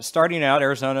 Starting out,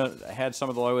 Arizona had some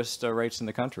of the lowest rates in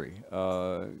the country,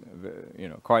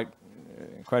 quite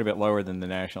a bit lower than the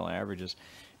national averages.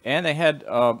 And they had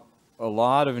a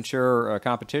lot of insurer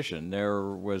competition. There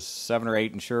was 7 or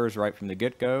 8 insurers right from the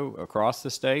get-go across the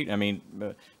state. I mean,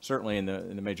 certainly in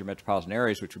the major metropolitan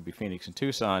areas, which would be Phoenix and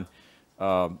Tucson,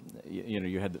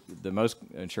 you had the most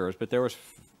insurers, but there was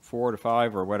 4 to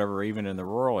 5 or whatever, even in the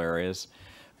rural areas.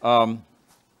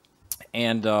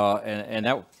 And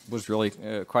that was really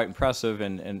quite impressive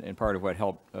and part of what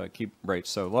helped keep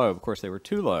rates so low. Of course, they were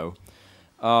too low.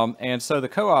 And so the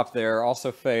co-op there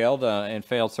also failed, and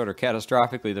failed sort of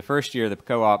catastrophically. The first year, the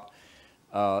co-op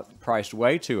priced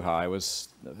way too high, was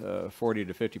 40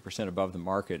 to 50% above the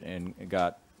market, and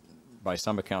got, by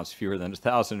some accounts, fewer than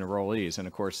 1,000 enrollees. And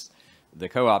of course, the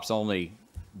co-op's only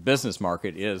business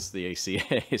market is the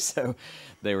ACA. So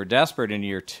they were desperate in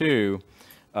year 2,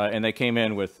 and they came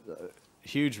in with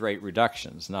huge rate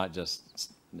reductions, not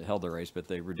just held their rates, but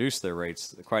they reduced their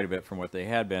rates quite a bit from what they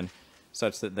had been,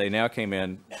 such that they now came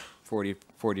in 40 to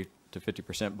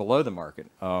 50% below the market.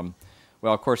 Well,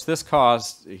 of course, this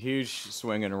caused a huge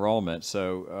swing in enrollment.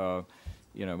 So,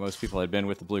 most people had been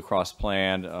with the Blue Cross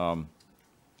plan.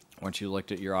 Once you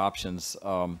looked at your options,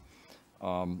 one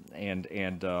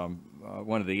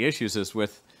of the issues is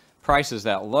with prices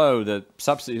that low, the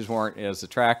subsidies weren't as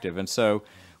attractive. And so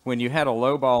when you had a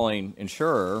lowballing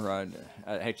insurer,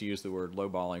 I hate to use the word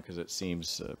lowballing because it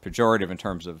seems pejorative in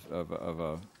terms of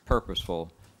a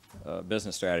purposeful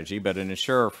business strategy, but an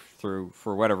insurer,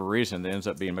 for whatever reason, that ends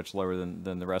up being much lower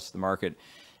than the rest of the market,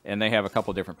 and they have a couple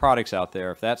of different products out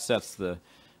there. If that sets the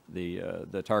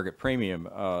target premium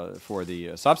for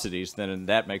the subsidies, then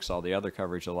that makes all the other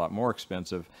coverage a lot more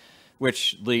expensive,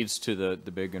 which leads to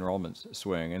the big enrollment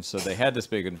swing. And so they had this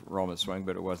big enrollment swing,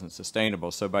 but it wasn't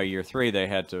sustainable. So by year 3, they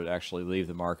had to actually leave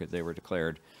the market. They were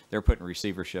put in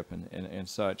receivership and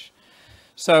such.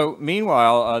 So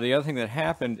meanwhile, the other thing that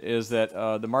happened is that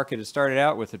the market had started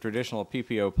out with the traditional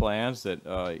PPO plans that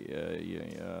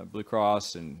Blue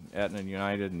Cross and Aetna and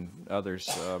United and others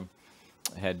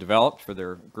had developed for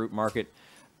their group market.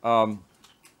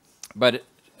 But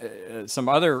some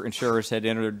other insurers had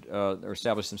entered or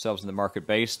established themselves in the market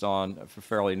based on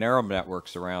fairly narrow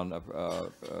networks around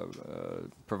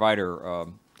provider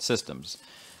systems,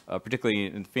 particularly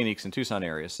in Phoenix and Tucson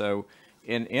areas. So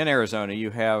in Arizona,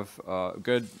 you have a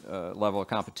good level of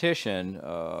competition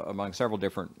among several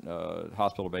different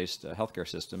hospital-based healthcare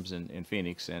systems in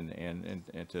Phoenix and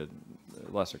to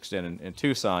a lesser extent in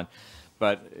Tucson.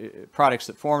 But products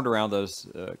that formed around those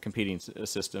competing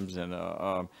systems and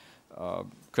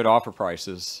could offer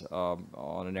prices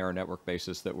on a narrow network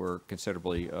basis that were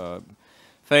considerably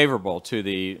favorable to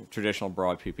the traditional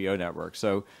broad PPO network.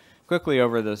 So quickly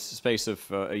over the space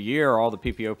of a year, all the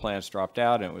PPO plans dropped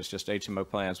out, and it was just HMO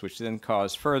plans, which then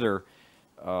caused further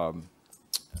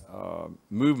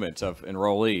movement of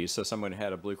enrollees. So someone who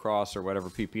had a Blue Cross or whatever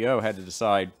PPO had to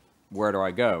decide, where do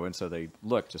I go? And so they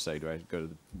looked to say, do I go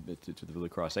to the Blue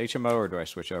Cross HMO, or do I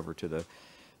switch over to the,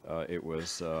 it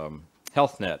was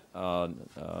HealthNet,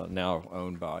 now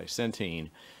owned by Centene,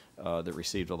 that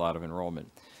received a lot of enrollment.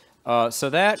 So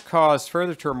that caused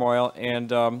further turmoil,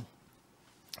 and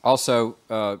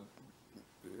also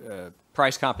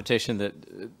price competition that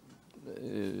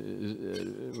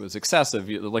was excessive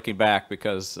looking back,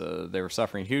 because they were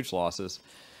suffering huge losses.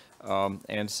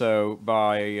 And so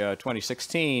by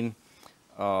 2016,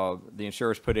 the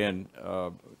insurers put in,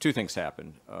 two things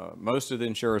happened. Most of the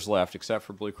insurers left except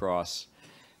for Blue Cross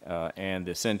and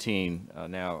the Centene,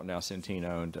 now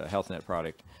Centene-owned HealthNet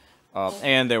product.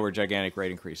 And there were gigantic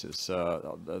rate increases,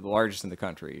 the largest in the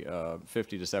country,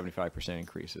 50 to 75%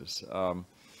 increases.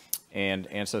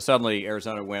 And so suddenly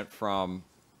Arizona went from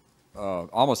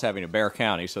almost having a bare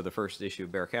county. So the first issue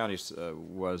of bare counties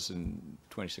was in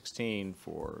 2016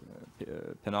 for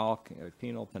Pinal,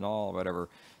 whatever,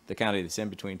 the county that's in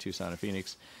between Tucson and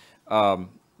Phoenix.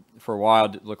 For a while,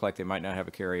 it looked like they might not have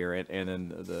a carrier, and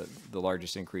then the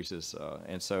largest increases.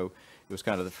 And so it was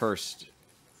kind of the first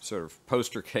sort of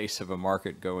poster case of a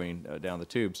market going down the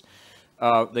tubes.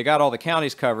 They got all the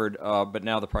counties covered, but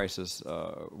now the prices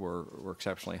were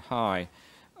exceptionally high.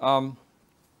 But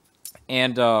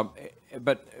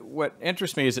what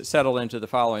interests me is it settled into the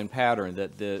following pattern,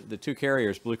 that the two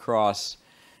carriers, Blue Cross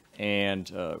and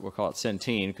we'll call it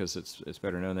Centene because it's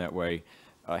better known that way,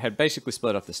 had basically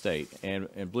split up the state.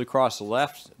 And Blue Cross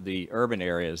left the urban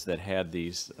areas that had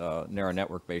these narrow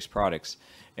network-based products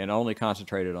and only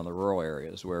concentrated on the rural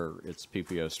areas where its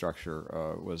PPO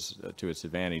structure was to its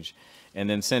advantage. And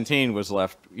then Centene was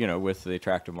left, with the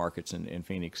attractive markets in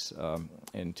Phoenix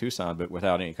and Tucson, but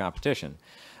without any competition.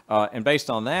 And based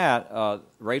on that,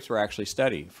 rates were actually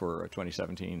steady for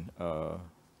 2017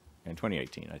 and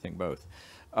 2018, I think both.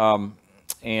 And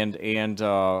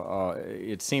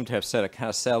it seemed to have kind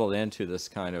of settled into this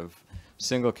kind of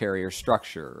single carrier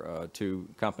structure, two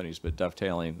companies, but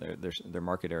dovetailing their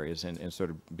market areas and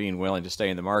sort of being willing to stay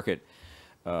in the market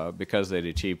because they'd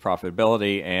achieved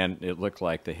profitability, and it looked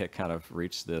like they had kind of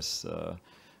reached this,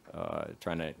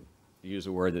 trying to use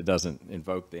a word that doesn't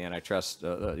invoke the antitrust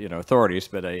authorities,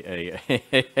 but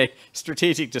a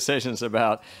strategic decisions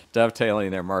about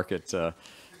dovetailing their market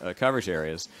coverage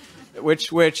areas, which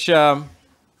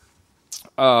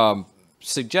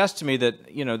suggests to me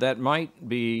that that might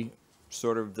be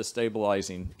sort of the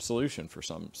stabilizing solution for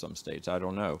some states. I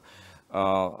don't know.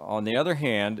 On the other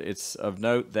hand, it's of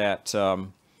note that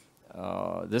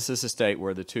this is a state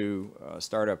where the two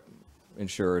startup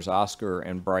insurers, Oscar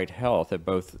and Bright Health, have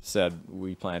both said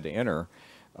we plan to enter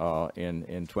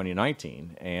in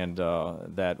 2019, and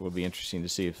that will be interesting to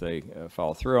see if they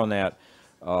follow through on that,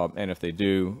 and if they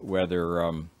do,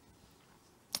 whether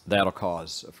that'll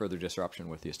cause further disruption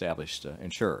with the established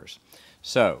insurers.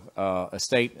 So a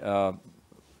state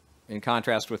in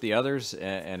contrast with the others,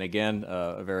 and again,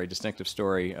 a very distinctive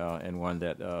story and one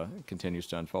that continues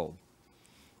to unfold.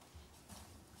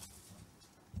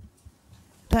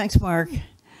 Thanks, Mark.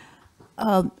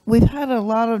 We've had a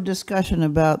lot of discussion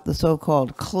about the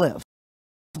so-called cliff,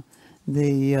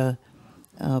 the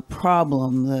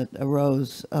problem that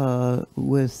arose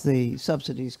with the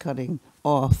subsidies cutting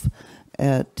off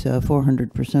at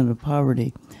 400% of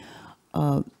poverty.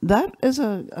 That is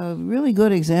a really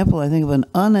good example, I think, of an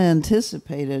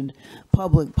unanticipated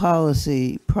public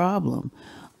policy problem.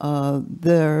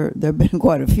 There have been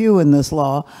quite a few in this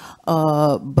law,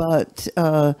 but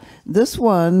this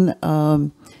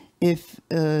one, if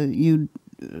you,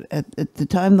 at the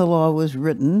time the law was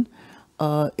written,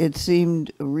 it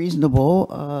seemed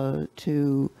reasonable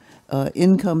to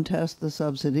income test the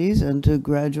subsidies and to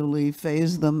gradually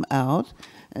phase them out,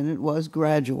 and it was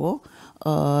gradual.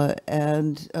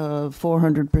 And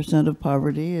 400% of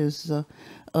poverty is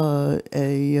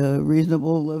a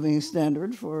reasonable living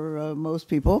standard for most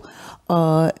people,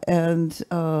 and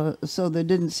so there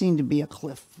didn't seem to be a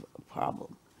cliff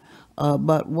problem,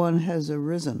 but one has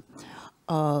arisen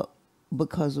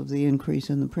because of the increase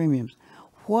in the premiums.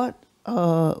 What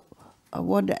I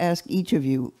wanted to ask each of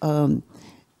you,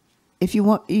 if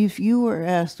you were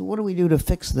asked, what do we do to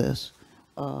fix this?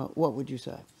 What would you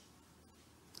say?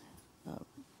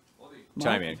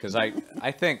 Chime in, because I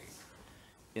think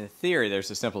in theory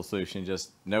there's a simple solution,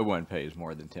 just no one pays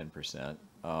more than 10%.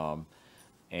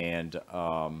 And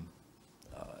I'm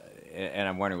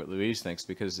wondering what Louise thinks,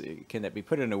 because can that be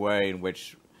put in a way in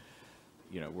which,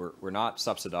 you know, we're not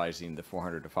subsidizing the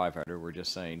 400 to 500, we're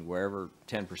just saying wherever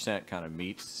 10% kind of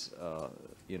meets,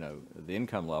 you know, the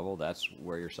income level, that's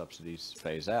where your subsidies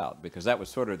phase out, because that was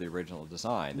sort of the original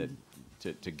design,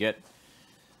 that to get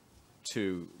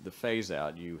to the phase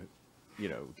out, you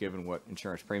know, given what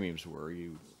insurance premiums were,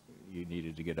 you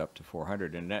needed to get up to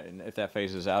 400, and if that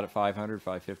phases out at 500,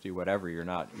 550, whatever, you're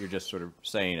just sort of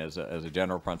saying as a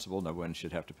general principle, no one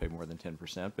should have to pay more than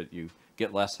 10%, but you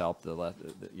get less help, the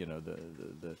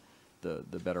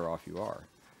better off you are.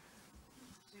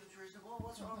 Seems reasonable.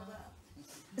 What's wrong with that?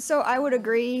 So I would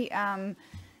agree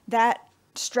that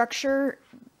structure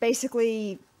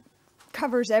basically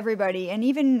covers everybody, and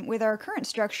even with our current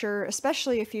structure,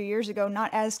 especially a few years ago, not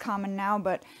as common now,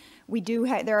 but we do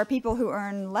there are people who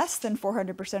earn less than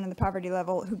 400% of the poverty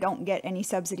level who don't get any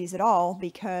subsidies at all,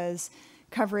 because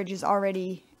coverage is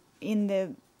already in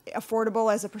the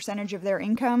affordable as a percentage of their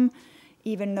income,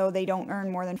 even though they don't earn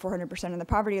more than 400% of the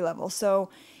poverty level. So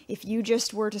if you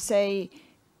just were to say,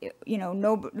 you know,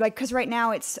 no, like, because right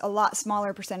now it's a lot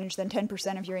smaller percentage than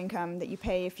 10% of your income that you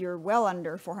pay if you're well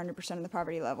under 400% of the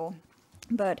poverty level.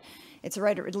 But it's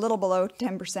right a little below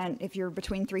 10% if you're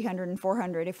between 300 and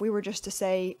 400. If we were just to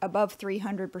say above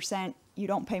 300%, you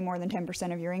don't pay more than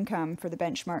 10% of your income for the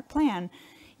benchmark plan,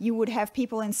 you would have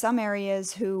people in some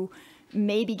areas who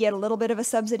maybe get a little bit of a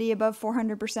subsidy above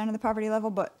 400% of the poverty level,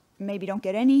 but maybe don't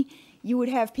get any. You would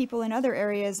have people in other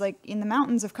areas, like in the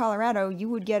mountains of Colorado, you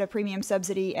would get a premium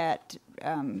subsidy at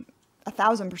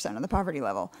 1,000% of the poverty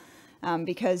level,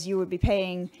 because you would be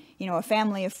paying, you know, a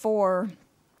family of 4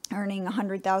 earning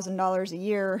 $100,000 a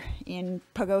year in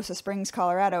Pagosa Springs,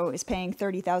 Colorado, is paying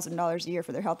 $30,000 a year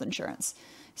for their health insurance.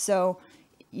 So,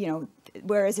 you know,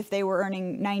 whereas if they were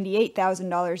earning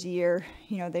 $98,000 a year,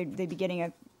 you know, they'd be getting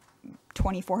a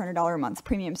 $2,400 a month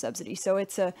premium subsidy. So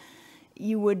it's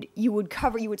you would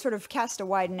sort of cast a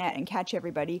wide net and catch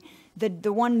everybody.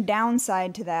 The one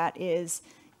downside to that is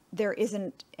there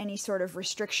isn't any sort of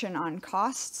restriction on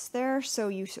costs there. So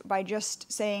by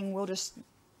just saying, we'll just,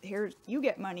 here, you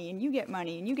get money and you get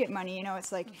money and you get money, you know,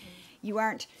 it's like you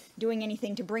aren't doing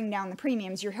anything to bring down the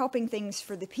premiums. You're helping things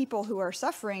for the people who are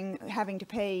suffering, having to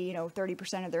pay, you know,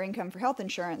 30% of their income for health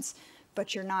insurance,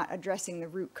 but you're not addressing the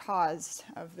root cause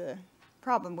of the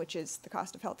problem, which is the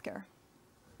cost of health care.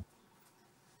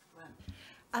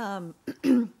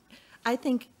 I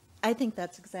think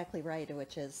that's exactly right,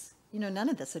 which is, you know, none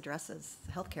of this addresses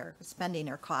healthcare spending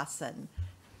or costs, and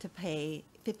to pay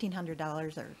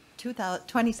 $1,500 or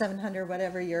 $2,700,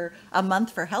 whatever a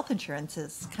month for health insurance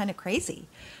is kind of crazy.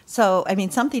 So, I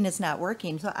mean, something is not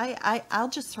working. So I'll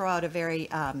just throw out a very,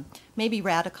 maybe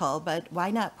radical, but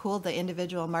why not pool the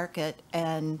individual market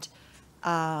and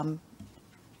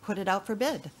put it out for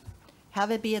bid? Have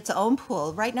it be its own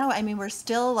pool. Right now, I mean, we're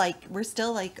still like,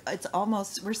 it's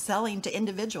almost, we're selling to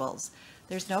individuals.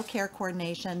 There's no care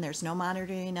coordination. There's no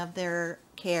monitoring of their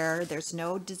care. There's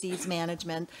no disease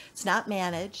management. It's not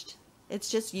managed. It's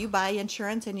just you buy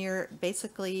insurance and you're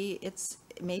basically, it's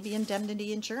maybe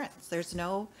indemnity insurance. There's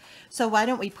no, so why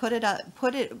don't we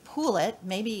pool it,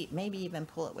 maybe even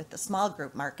pool it with the small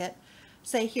group market.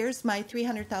 Say, here's my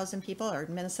 300,000 people, or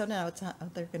Minnesota, now it's,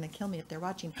 they're going to kill me if they're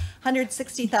watching,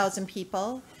 160,000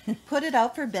 people, put it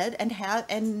out for bid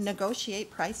and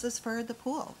negotiate prices for the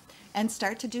pool, and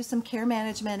start to do some care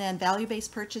management and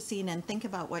value-based purchasing and think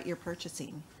about what you're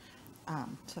purchasing.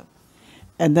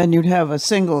 And then you'd have a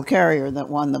single carrier that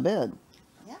won the bid.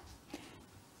 Yeah.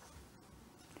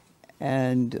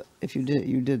 And if you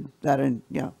did that, and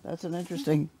yeah, that's an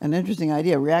interesting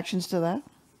idea. Reactions to that?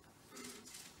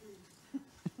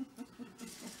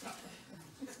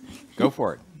 Go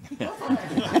for it.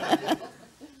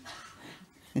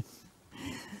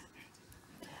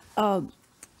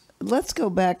 Let's go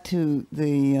back to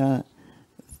the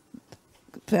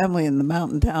family in the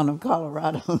mountain town of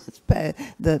Colorado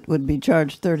that would be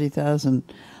charged $30,000.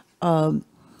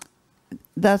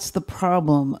 That's the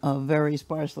problem of very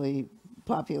sparsely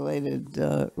populated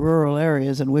rural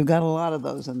areas, and we've got a lot of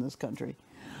those in this country.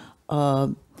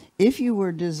 if you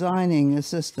were designing a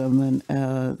system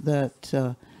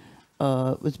that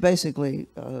was basically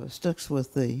sticks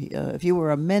with if you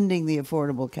were amending the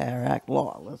Affordable Care Act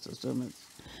law, let's assume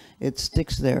it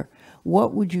sticks there,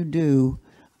 what would you do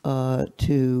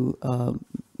to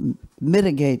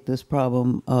mitigate this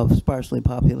problem of sparsely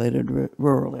populated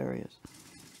rural areas?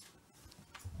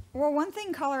 Well, one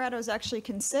thing Colorado's actually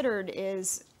considered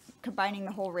is combining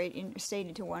the whole state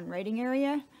into one rating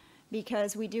area,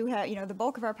 because we do have, the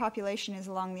bulk of our population is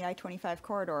along the I-25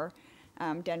 corridor,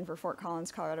 Denver, Fort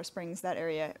Collins, Colorado Springs, that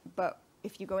area. But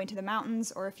if you go into the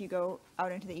mountains or if you go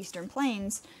out into the eastern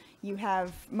plains, you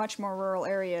have much more rural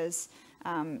areas,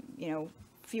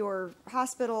 fewer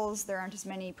hospitals, there aren't as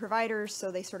many providers,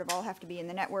 so they sort of all have to be in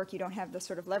the network. You don't have the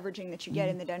sort of leveraging that you get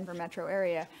in the Denver metro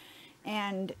area.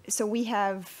 And so we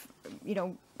have,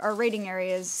 our rating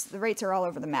areas, the rates are all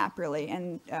over the map, really,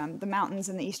 and the mountains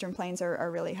and the eastern plains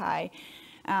are really high.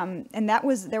 And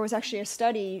there was actually a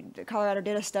study, Colorado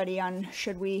did a study on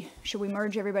should we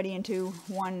merge everybody into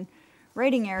one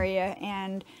rating area,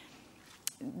 and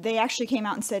they actually came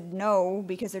out and said no,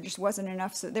 because there just wasn't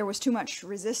enough, so there was too much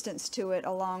resistance to it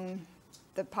along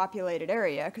the populated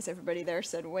area, because everybody there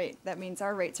said, wait, that means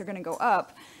our rates are going to go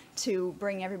up to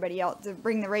bring everybody else, to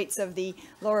bring the rates of the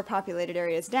lower populated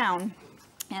areas down.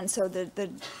 And so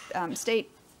the state,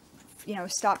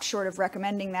 stopped short of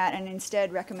recommending that, and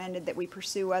instead recommended that we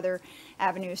pursue other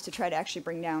avenues to try to actually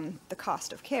bring down the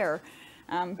cost of care.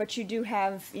 But you do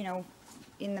have,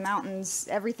 in the mountains,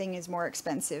 everything is more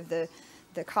expensive.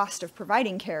 The cost of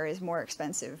providing care is more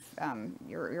expensive.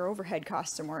 Your overhead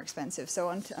costs are more expensive.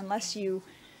 So unless you,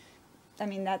 I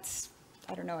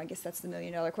don't know, I guess that's the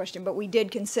million-dollar question, but we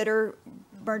did consider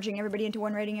merging everybody into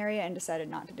one rating area and decided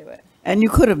not to do it. And you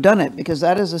could have done it, because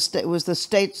that is was the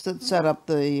states that set up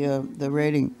the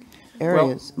rating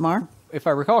areas. Well, Mark? If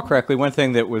I recall correctly, one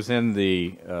thing that was in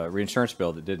the reinsurance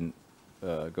bill that didn't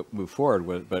move forward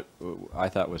with, but I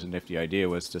thought was a nifty idea,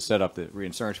 was to set up the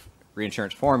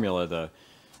reinsurance formula,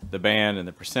 the band and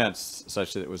the percents,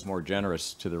 such that it was more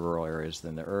generous to the rural areas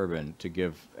than the urban, to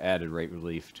give added rate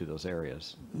relief to those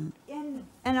areas.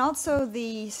 And also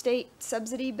the state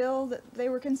subsidy bill that they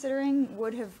were considering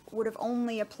would have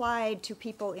only applied to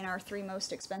people in our 3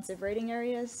 most expensive rating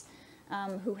areas,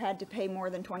 who had to pay more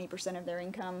than 20% of their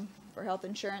income for health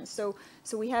insurance. So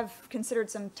we have considered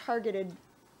some targeted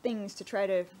things to try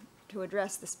to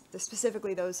address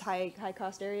specifically those high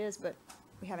cost areas, but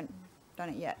we haven't done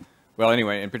it yet. Well,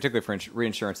 anyway, in particular for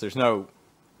reinsurance, there's no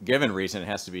given reason it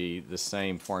has to be the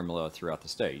same formula throughout the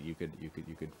state. You could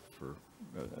for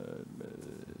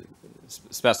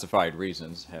specified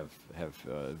reasons have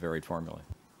varied formula.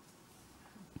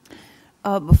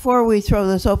 Before we throw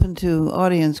this open to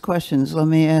audience questions, let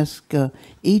me ask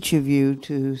each of you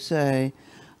to say,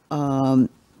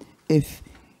 if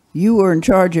you were in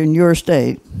charge in your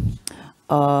state,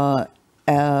 what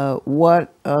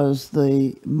is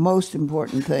the most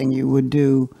important thing you would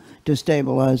do to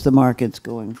stabilize the markets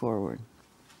going forward?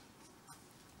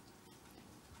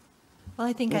 Well,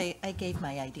 I think I gave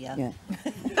my idea. Yeah.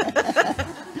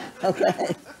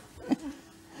 Okay.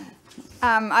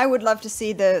 I would love to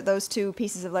see those 2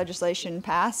 pieces of legislation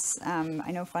pass.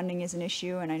 I know funding is an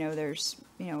issue, and I know there's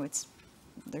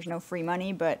no free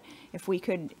money, but if we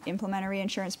could implement a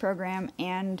reinsurance program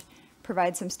and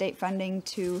provide some state funding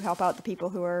to help out the people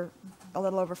who are a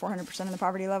little over 400% of the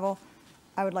poverty level,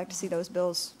 I would like to see those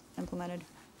bills implemented.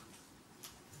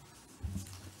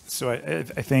 So I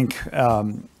think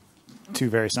 2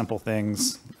 very simple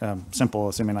things. Simple,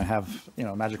 assuming I have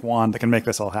a magic wand that can make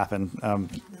this all happen.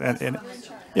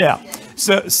 Yeah.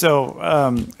 So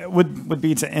would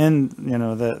be to end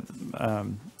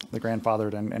the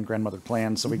grandfathered and grandmothered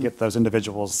plan, so we get those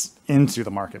individuals into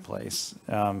the marketplace,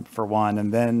 for one,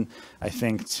 and then I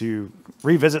think to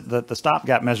revisit the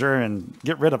stopgap measure and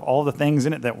get rid of all the things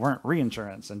in it that weren't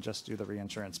reinsurance and just do the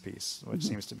reinsurance piece, which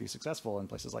seems to be successful in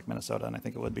places like Minnesota, and I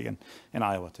think it would be in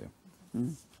Iowa too.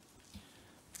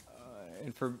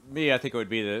 And for me, I think it would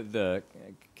be the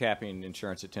capping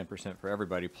insurance at 10% for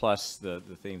everybody, plus the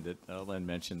theme that Lynn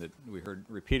mentioned that we heard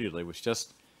repeatedly, was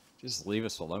just leave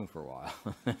us alone for a while.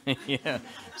 Yeah,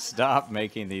 stop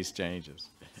making these changes.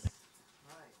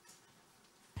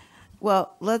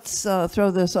 Well, let's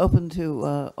throw this open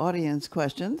to audience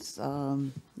questions.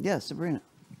 Yes, Sabrina.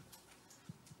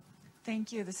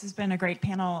 Thank you. This has been a great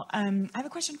panel. I have a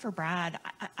question for Brad.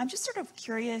 I'm just sort of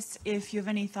curious if you have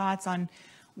any thoughts on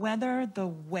whether the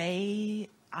way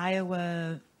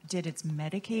Iowa did its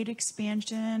Medicaid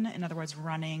expansion, in other words,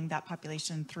 running that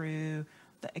population through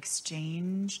the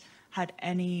exchange, had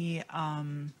any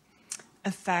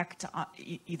effect,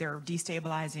 either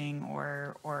destabilizing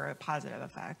or a positive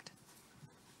effect?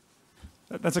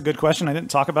 That's a good question. I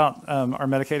didn't talk about our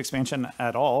Medicaid expansion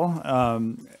at all.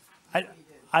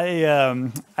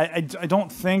 I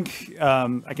don't think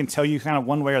I can tell you kind of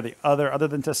one way or the other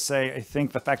than to say I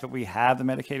think the fact that we have the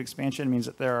Medicaid expansion means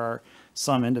that there are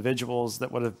some individuals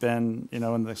that would have been, in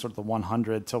the sort of the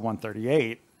 100 to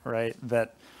 138, right,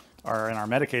 that are in our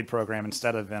Medicaid program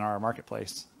instead of in our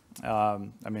marketplace.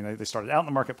 They started out in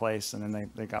the marketplace and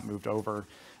then they got moved over.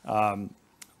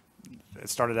 It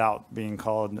started out being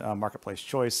called Marketplace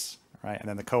Choice, right, and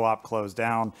then the co-op closed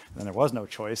down, and then there was no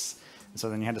choice. So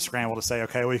then you had to scramble to say,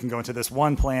 okay, well, you can go into this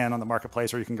one plan on the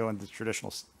marketplace or you can go into the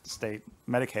traditional state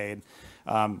Medicaid.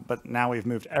 But now we've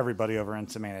moved everybody over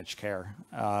into managed care,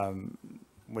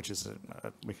 which is,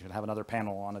 we could have another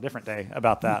panel on a different day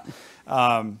about that.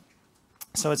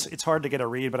 So it's hard to get a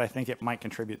read, but I think it might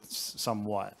contribute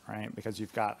somewhat, right? Because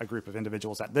you've got a group of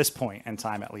individuals at this point in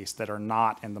time, at least, that are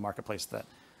not in the marketplace that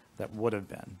would have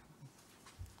been.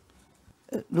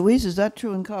 Louise, is that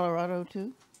true in Colorado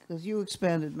too? Because you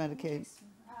expanded Medicaid.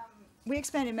 We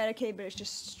expanded Medicaid, but it's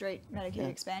just straight Medicaid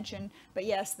expansion. But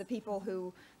yes, the people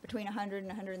who between 100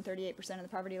 and 138% of the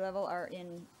poverty level are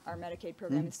in our Medicaid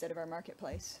program instead of our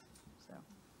marketplace. So.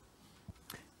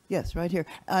 Yes, right here.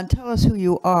 And tell us who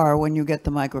you are when you get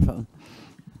the microphone.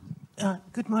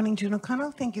 Good morning, June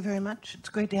O'Connell. Thank you very much. It's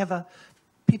great to have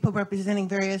people representing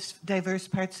various diverse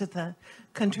parts of the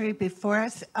country before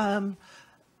us.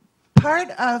 Part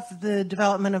of the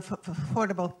development of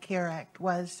Affordable Care Act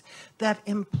was that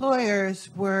employers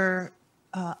were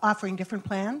offering different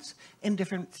plans in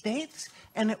different states,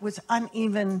 and it was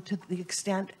uneven to the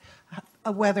extent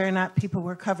of whether or not people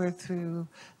were covered through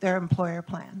their employer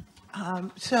plan.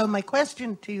 So my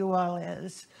question to you all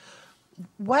is,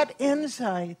 what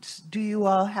insights do you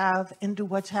all have into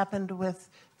what's happened with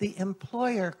the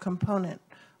employer component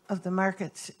of the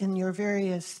markets in your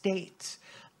various states?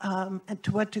 And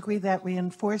to what degree that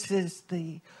reinforces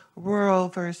the rural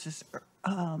versus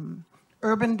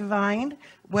urban divide,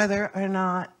 whether or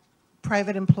not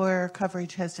private employer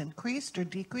coverage has increased or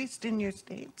decreased in your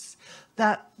states,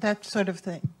 that sort of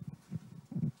thing.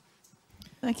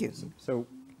 Thank you. So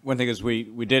one thing is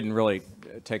we didn't really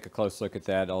take a close look at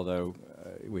that, although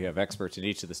we have experts in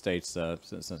each of the states.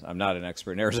 Since I'm not an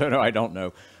expert in Arizona, I don't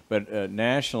know. But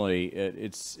nationally,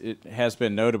 it has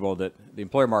been notable that the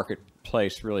employer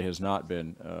marketplace really has not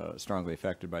been strongly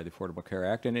affected by the Affordable Care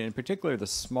Act, and in particular the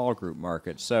small group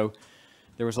market. So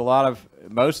there was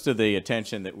most of the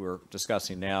attention that we're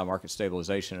discussing now, market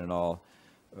stabilization and all,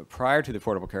 prior to the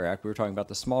Affordable Care Act, we were talking about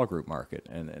the small group market,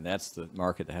 and that's the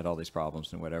market that had all these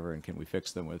problems and whatever, and can we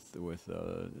fix them with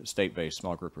state-based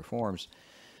small group reforms?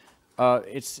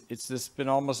 There's been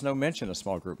almost no mention of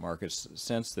small group markets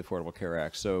since the Affordable Care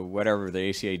Act. So whatever the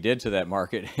ACA did to that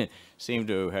market seemed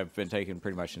to have been taken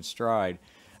pretty much in stride,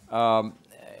 and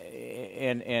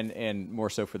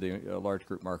more so for the large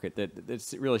group market. That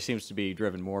it really seems to be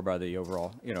driven more by the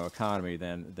overall economy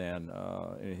than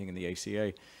anything in the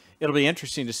ACA. It'll be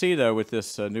interesting to see, though, with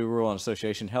this new rule on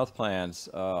association health plans.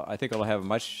 I think it'll have a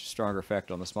much stronger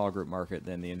effect on the small group market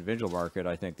than the individual market.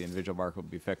 I think the individual market will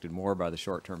be affected more by the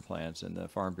short-term plans and the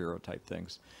Farm Bureau type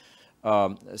things.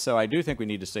 So I do think we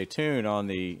need to stay tuned on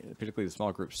particularly the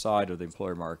small group side of the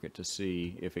employer market to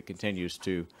see if it continues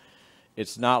to.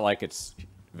 It's not like it's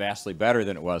vastly better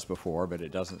than it was before, but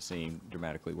it doesn't seem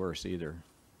dramatically worse either.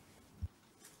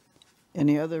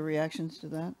 Any other reactions to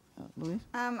that, Louise?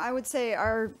 I would say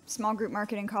our small group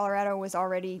market in Colorado was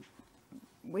Colorado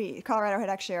had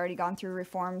actually already gone through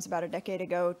reforms about a decade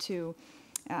ago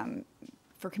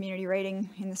for community rating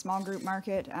in the small group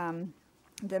market.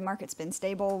 The market's been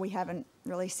stable. We haven't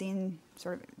really seen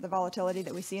sort of the volatility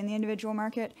that we see in the individual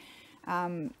market.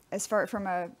 As far from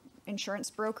a insurance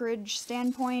brokerage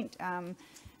standpoint,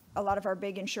 a lot of our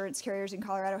big insurance carriers in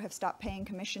Colorado have stopped paying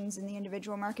commissions in the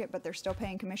individual market, but they're still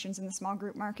paying commissions in the small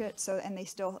group market. So, and they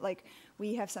still,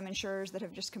 we have some insurers that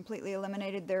have just completely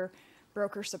eliminated their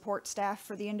broker support staff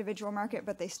for the individual market,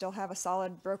 but they still have a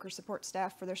solid broker support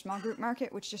staff for their small group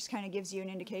market, which just kind of gives you an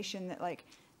indication that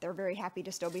they're very happy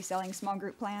to still be selling small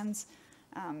group plans.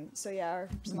 So yeah, our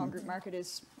small group market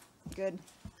is good.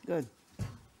 Good.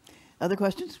 Other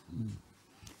questions?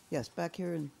 Yes, back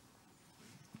here.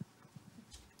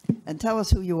 And tell us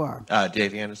who you are.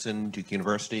 Dave Anderson, Duke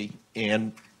University.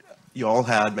 And you all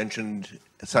had mentioned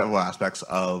several aspects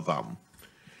of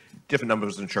different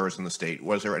numbers of insurers in the state.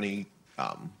 Was there any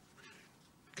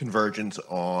convergence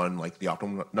on the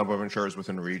optimal number of insurers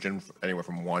within the region, anywhere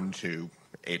from 1 to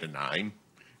 8 to 9?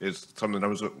 Is some of the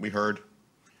numbers that we heard?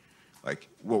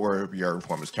 What were your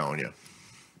informants telling you?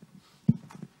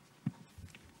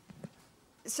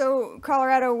 So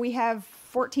Colorado, we have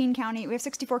 14 counties. We have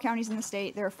 64 counties in the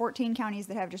state. There are 14 counties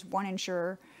that have just one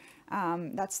insurer.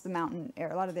 That's the mountain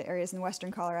area. A lot of the areas in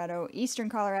western Colorado. Eastern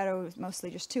Colorado is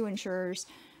mostly just 2 insurers.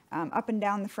 Up and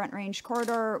down the Front Range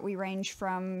corridor, we range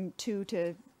from 2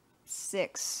 to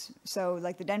 6. So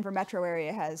like the Denver metro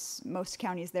area has, most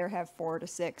counties there have 4 to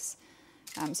 6.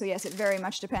 So yes, it very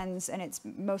much depends, and it's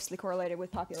mostly correlated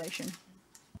with population.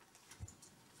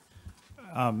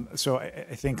 So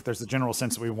I think there's a general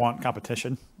sense that we want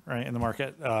competition, right, in the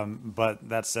market. But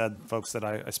that said, folks that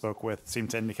I spoke with seem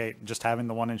to indicate just having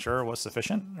the one insurer was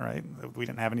sufficient, right? We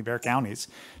didn't have any bare counties,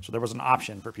 so there was an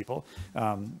option for people.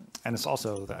 And it's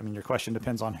also, I mean, your question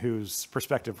depends on whose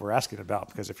perspective we're asking about,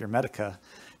 because if you're Medica,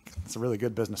 it's a really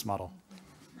good business model.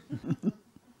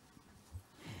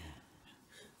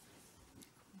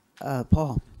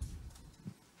 Paul.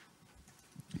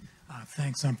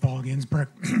 Thanks. I'm Paul Ginsberg.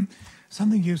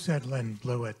 Something you said, Len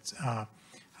Blewett,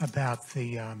 about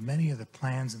the many of the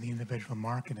plans in the individual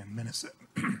market in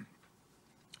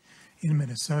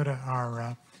Minnesota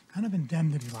are kind of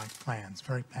indemnity-like plans,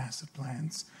 very passive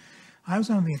plans. I was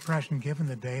under the impression, given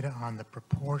the data on the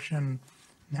proportion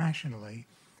nationally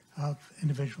of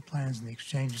individual plans in the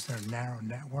exchanges that are narrow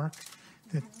network,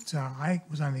 that I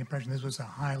was under the impression this was a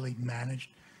highly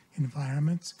managed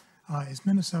environment. Is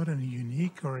Minnesota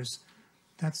unique, or is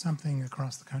that something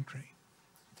across the country?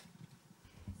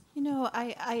 You know,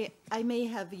 I may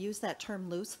have used that term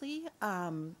loosely,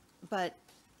 but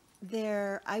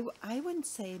I wouldn't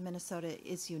say Minnesota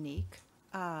is unique.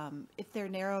 If they're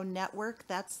narrow network,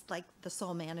 that's like the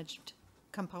sole managed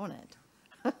component.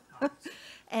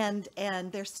 and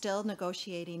they're still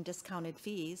negotiating discounted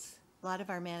fees.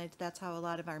 That's how a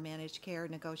lot of our managed care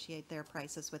negotiate their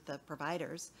prices with the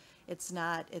providers. It's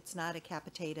not a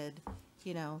capitated,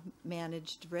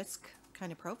 managed risk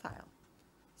kind of profile.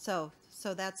 So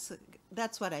that's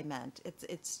what I meant.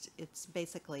 It's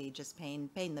basically just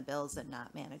paying the bills and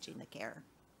not managing the care.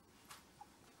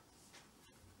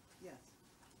 Yes.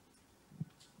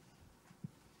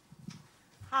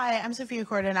 Hi, I'm Sophia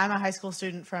Corden. I'm a high school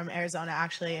student from Arizona,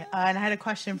 actually, and I had a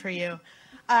question for you.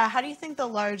 How do you think the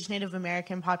large Native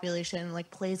American population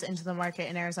plays into the market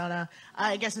in Arizona?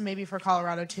 I guess and maybe for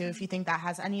Colorado too, if you think that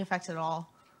has any effect at all.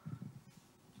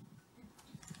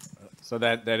 So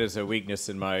that is a weakness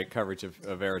in my coverage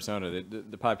of Arizona.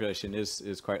 The population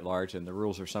is quite large, and the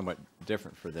rules are somewhat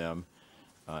different for them,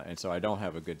 and so I don't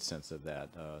have a good sense of that.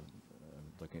 I'm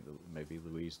looking at maybe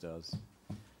Louise does,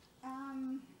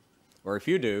 or if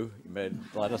you do, you may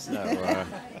let us know.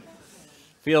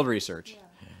 Field research.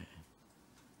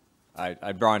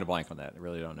 I'm drawing a blank on that. I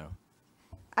really don't know.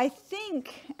 I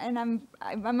think, and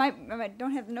I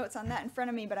don't have notes on that in front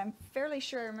of me, but I'm fairly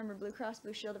sure I remember Blue Cross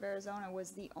Blue Shield of Arizona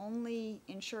was the only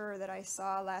insurer that I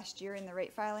saw last year in the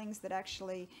rate filings that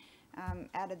actually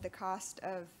added the cost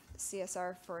of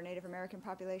CSR for Native American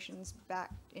populations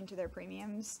back into their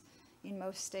premiums. In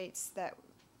most states, that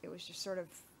it was just sort of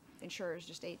insurers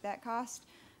just ate that cost,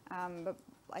 but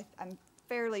I'm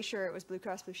fairly sure it was Blue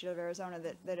Cross Blue Shield of Arizona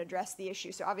that addressed the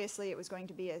issue. So obviously it was going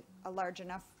to be a large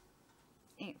enough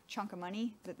chunk of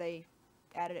money that they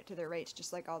added it to their rates,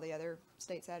 just like all the other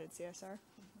states added CSR.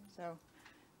 So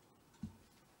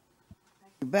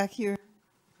Back here.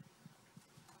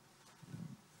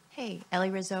 Hey,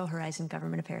 Ellie Rizzo, Horizon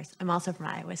Government Affairs. I'm also from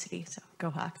Iowa City, so go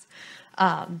Hawks.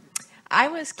 I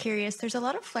was curious, there's a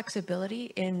lot of flexibility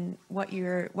in what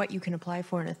you can apply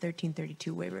for in a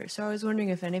 1332 waiver. So I was wondering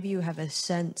if any of you have a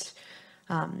sense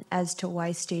as to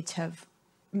why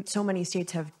so many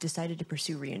states have decided to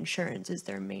pursue reinsurance as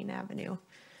their main avenue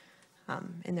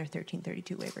in their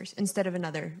 1332 waivers instead of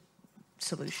another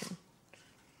solution.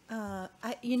 One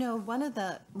of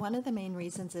the main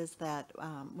reasons is that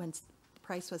when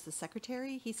Price was the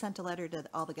secretary, he sent a letter to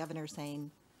all the governors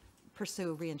saying,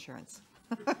 pursue reinsurance.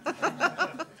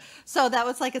 So that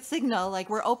was like a signal, like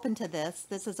we're open to this.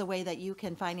 This is a way that you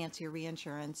can finance your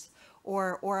reinsurance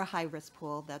or a high risk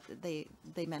pool. That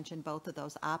they mentioned both of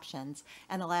those options.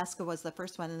 And Alaska was the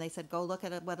first one, and they said, go look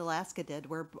at what Alaska did.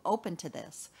 We're open to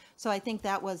this. So I think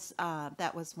that was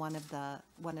one of the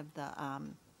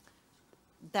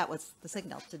that was the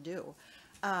signal to do.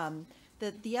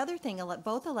 The other thing,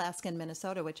 both Alaska and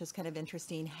Minnesota, which is kind of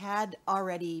interesting, had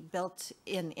already built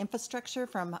in infrastructure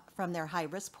from their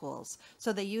high-risk pools.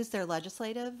 So they used their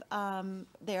legislative,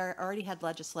 they already had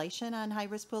legislation on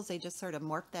high-risk pools. They just sort of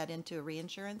morphed that into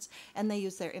reinsurance, and they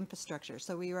used their infrastructure.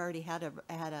 So we already had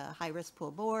a high-risk pool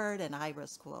board and a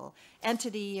high-risk pool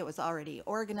entity. It was already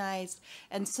organized.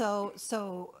 And so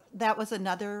that was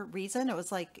another reason. It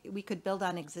was like we could build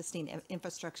on existing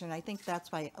infrastructure, and I think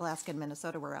that's why Alaska and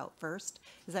Minnesota were out first.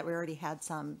 is that we already had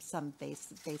some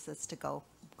basis to go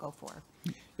for.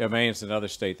 Yeah, Maine's another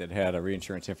state that had a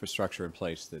reinsurance infrastructure in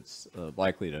place that's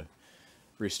likely to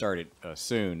restart it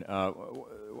soon.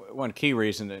 One key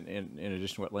reason, in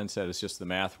addition to what Lynn said, is just the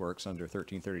math works under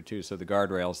 1332. So the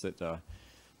guardrails that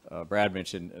Brad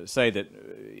mentioned say that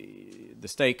the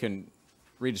state can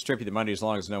redistribute the money as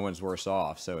long as no one's worse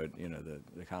off. So the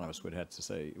economist would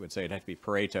say it'd have to be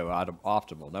Pareto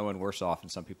optimal. No one worse off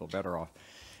and some people better off.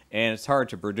 And it's hard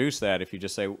to produce that if you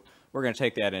just say we're going to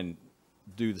take that and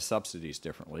do the subsidies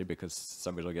differently, because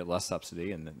somebody will get less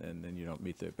subsidy and then you don't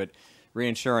meet the. But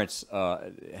reinsurance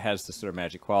has the sort of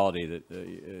magic quality that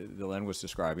Lynn was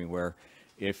describing, where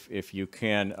if you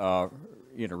can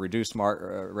reduce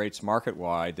rates market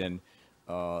wide, then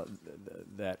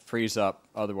that frees up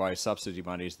otherwise subsidy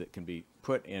monies that can be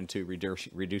put into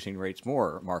reducing rates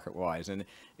more market wise, and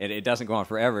it doesn't go on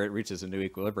forever. It reaches a new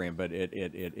equilibrium, but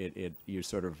you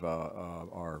sort of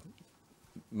are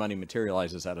money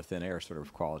materializes out of thin air sort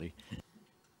of quality.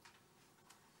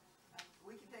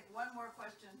 We can take one more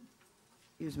question.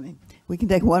 Excuse me. We can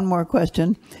take one more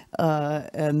question,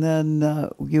 and then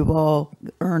you've all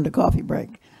earned a coffee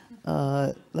break.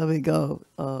 Let me go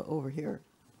over here.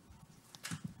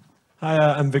 Hi,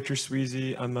 I'm Victor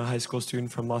Sweezy. I'm a high school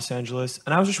student from Los Angeles.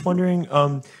 And I was just wondering,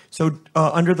 under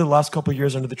the last couple of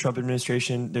years under the Trump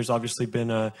administration, there's obviously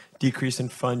been a decrease in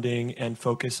funding and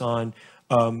focus on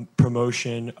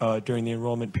promotion during the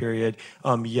enrollment period.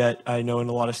 Yet I know in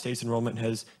a lot of states enrollment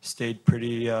has stayed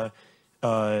pretty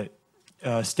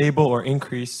stable or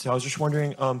increased. So I was just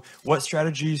wondering what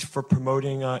strategies for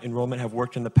promoting enrollment have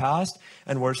worked in the past,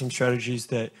 and what are some strategies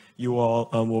that you all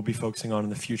will be focusing on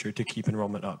in the future to keep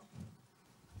enrollment up?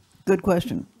 Good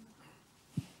question.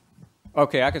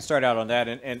 Okay, I can start out on that.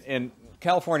 And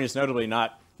California is notably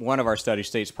not one of our study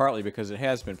states, partly because it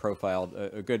has been profiled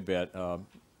a good bit,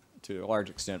 to a large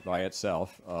extent by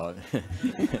itself,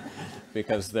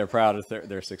 because they're proud of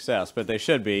their success. But they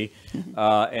should be,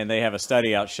 and they have a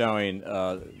study out showing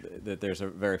that there's a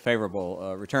very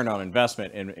favorable return on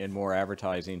investment in more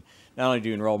advertising. Not only do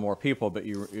you enroll more people, but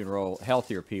you enroll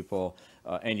healthier people,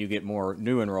 and you get more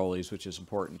new enrollees, which is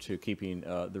important to keeping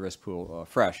the risk pool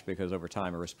fresh, because over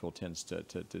time a risk pool tends to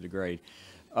degrade.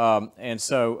 And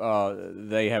so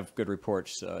they have good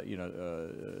reports,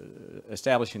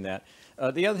 establishing that.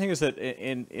 The other thing is that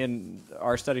in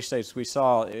our study states, we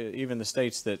saw even the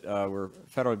states that were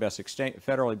federally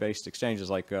based exchanges,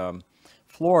 like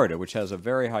Florida, which has a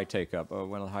very high take-up,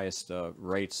 one of the highest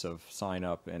rates of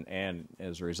sign-up, and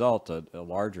as a result, a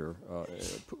larger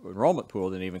enrollment pool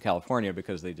than even California,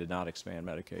 because they did not expand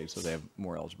Medicaid, so they have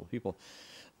more eligible people.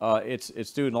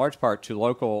 It's due in large part to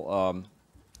local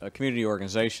community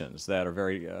organizations that are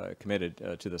very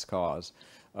committed to this cause.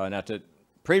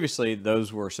 Previously,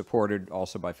 those were supported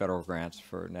also by federal grants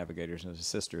for navigators and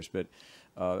assisters, but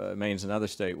Maine's another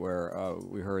state where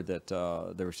we heard that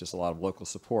there was just a lot of local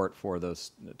support for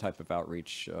those type of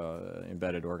outreach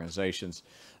embedded organizations.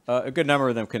 A good number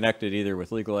of them connected either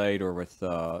with legal aid or with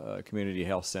community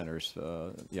health centers.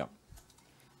 Yeah.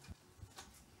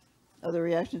 Other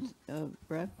reactions,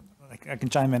 Brad? I can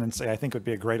chime in and say I think it would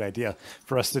be a great idea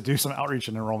for us to do some outreach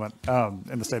and enrollment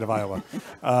in the state of Iowa.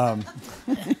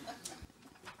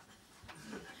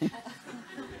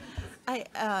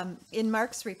 In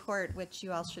Mark's report, which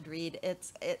you all should read,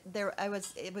 it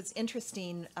was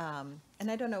interesting,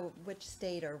 and I don't know which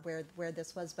state or where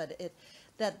this was, but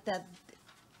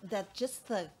that just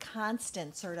the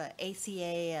constant sort of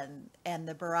ACA and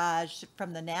the barrage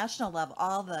from the national level,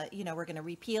 all the, we're going to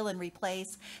repeal and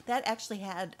replace, that actually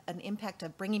had an impact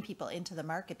of bringing people into the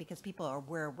market because people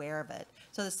were aware of it.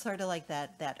 So it's sort of like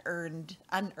that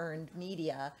unearned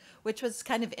media, which was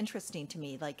kind of interesting to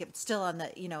me. Like it's still on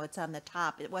the, it's on the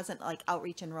top. It wasn't like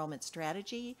outreach enrollment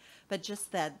strategy, but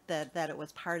just that it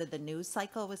was part of the news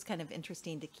cycle was kind of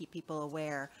interesting to keep people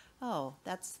aware. Oh,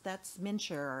 that's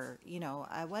MNsure, or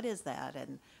what is that,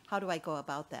 and how do I go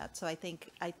about that? So I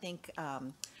think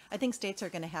states are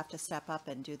going to have to step up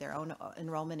and do their own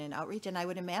enrollment and outreach, and I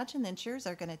would imagine the insurers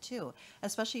are going to too,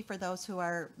 especially for those who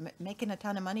are making a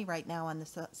ton of money right now on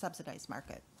the subsidized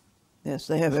market. Yes,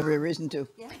 they have every reason to.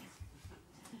 Yeah.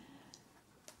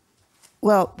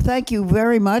 Well, thank you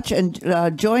very much, and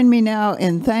join me now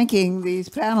in thanking these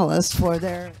panelists for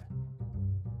their.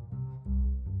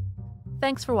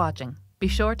 Thanks for watching. Be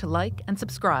sure to like and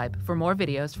subscribe for more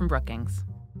videos from Brookings.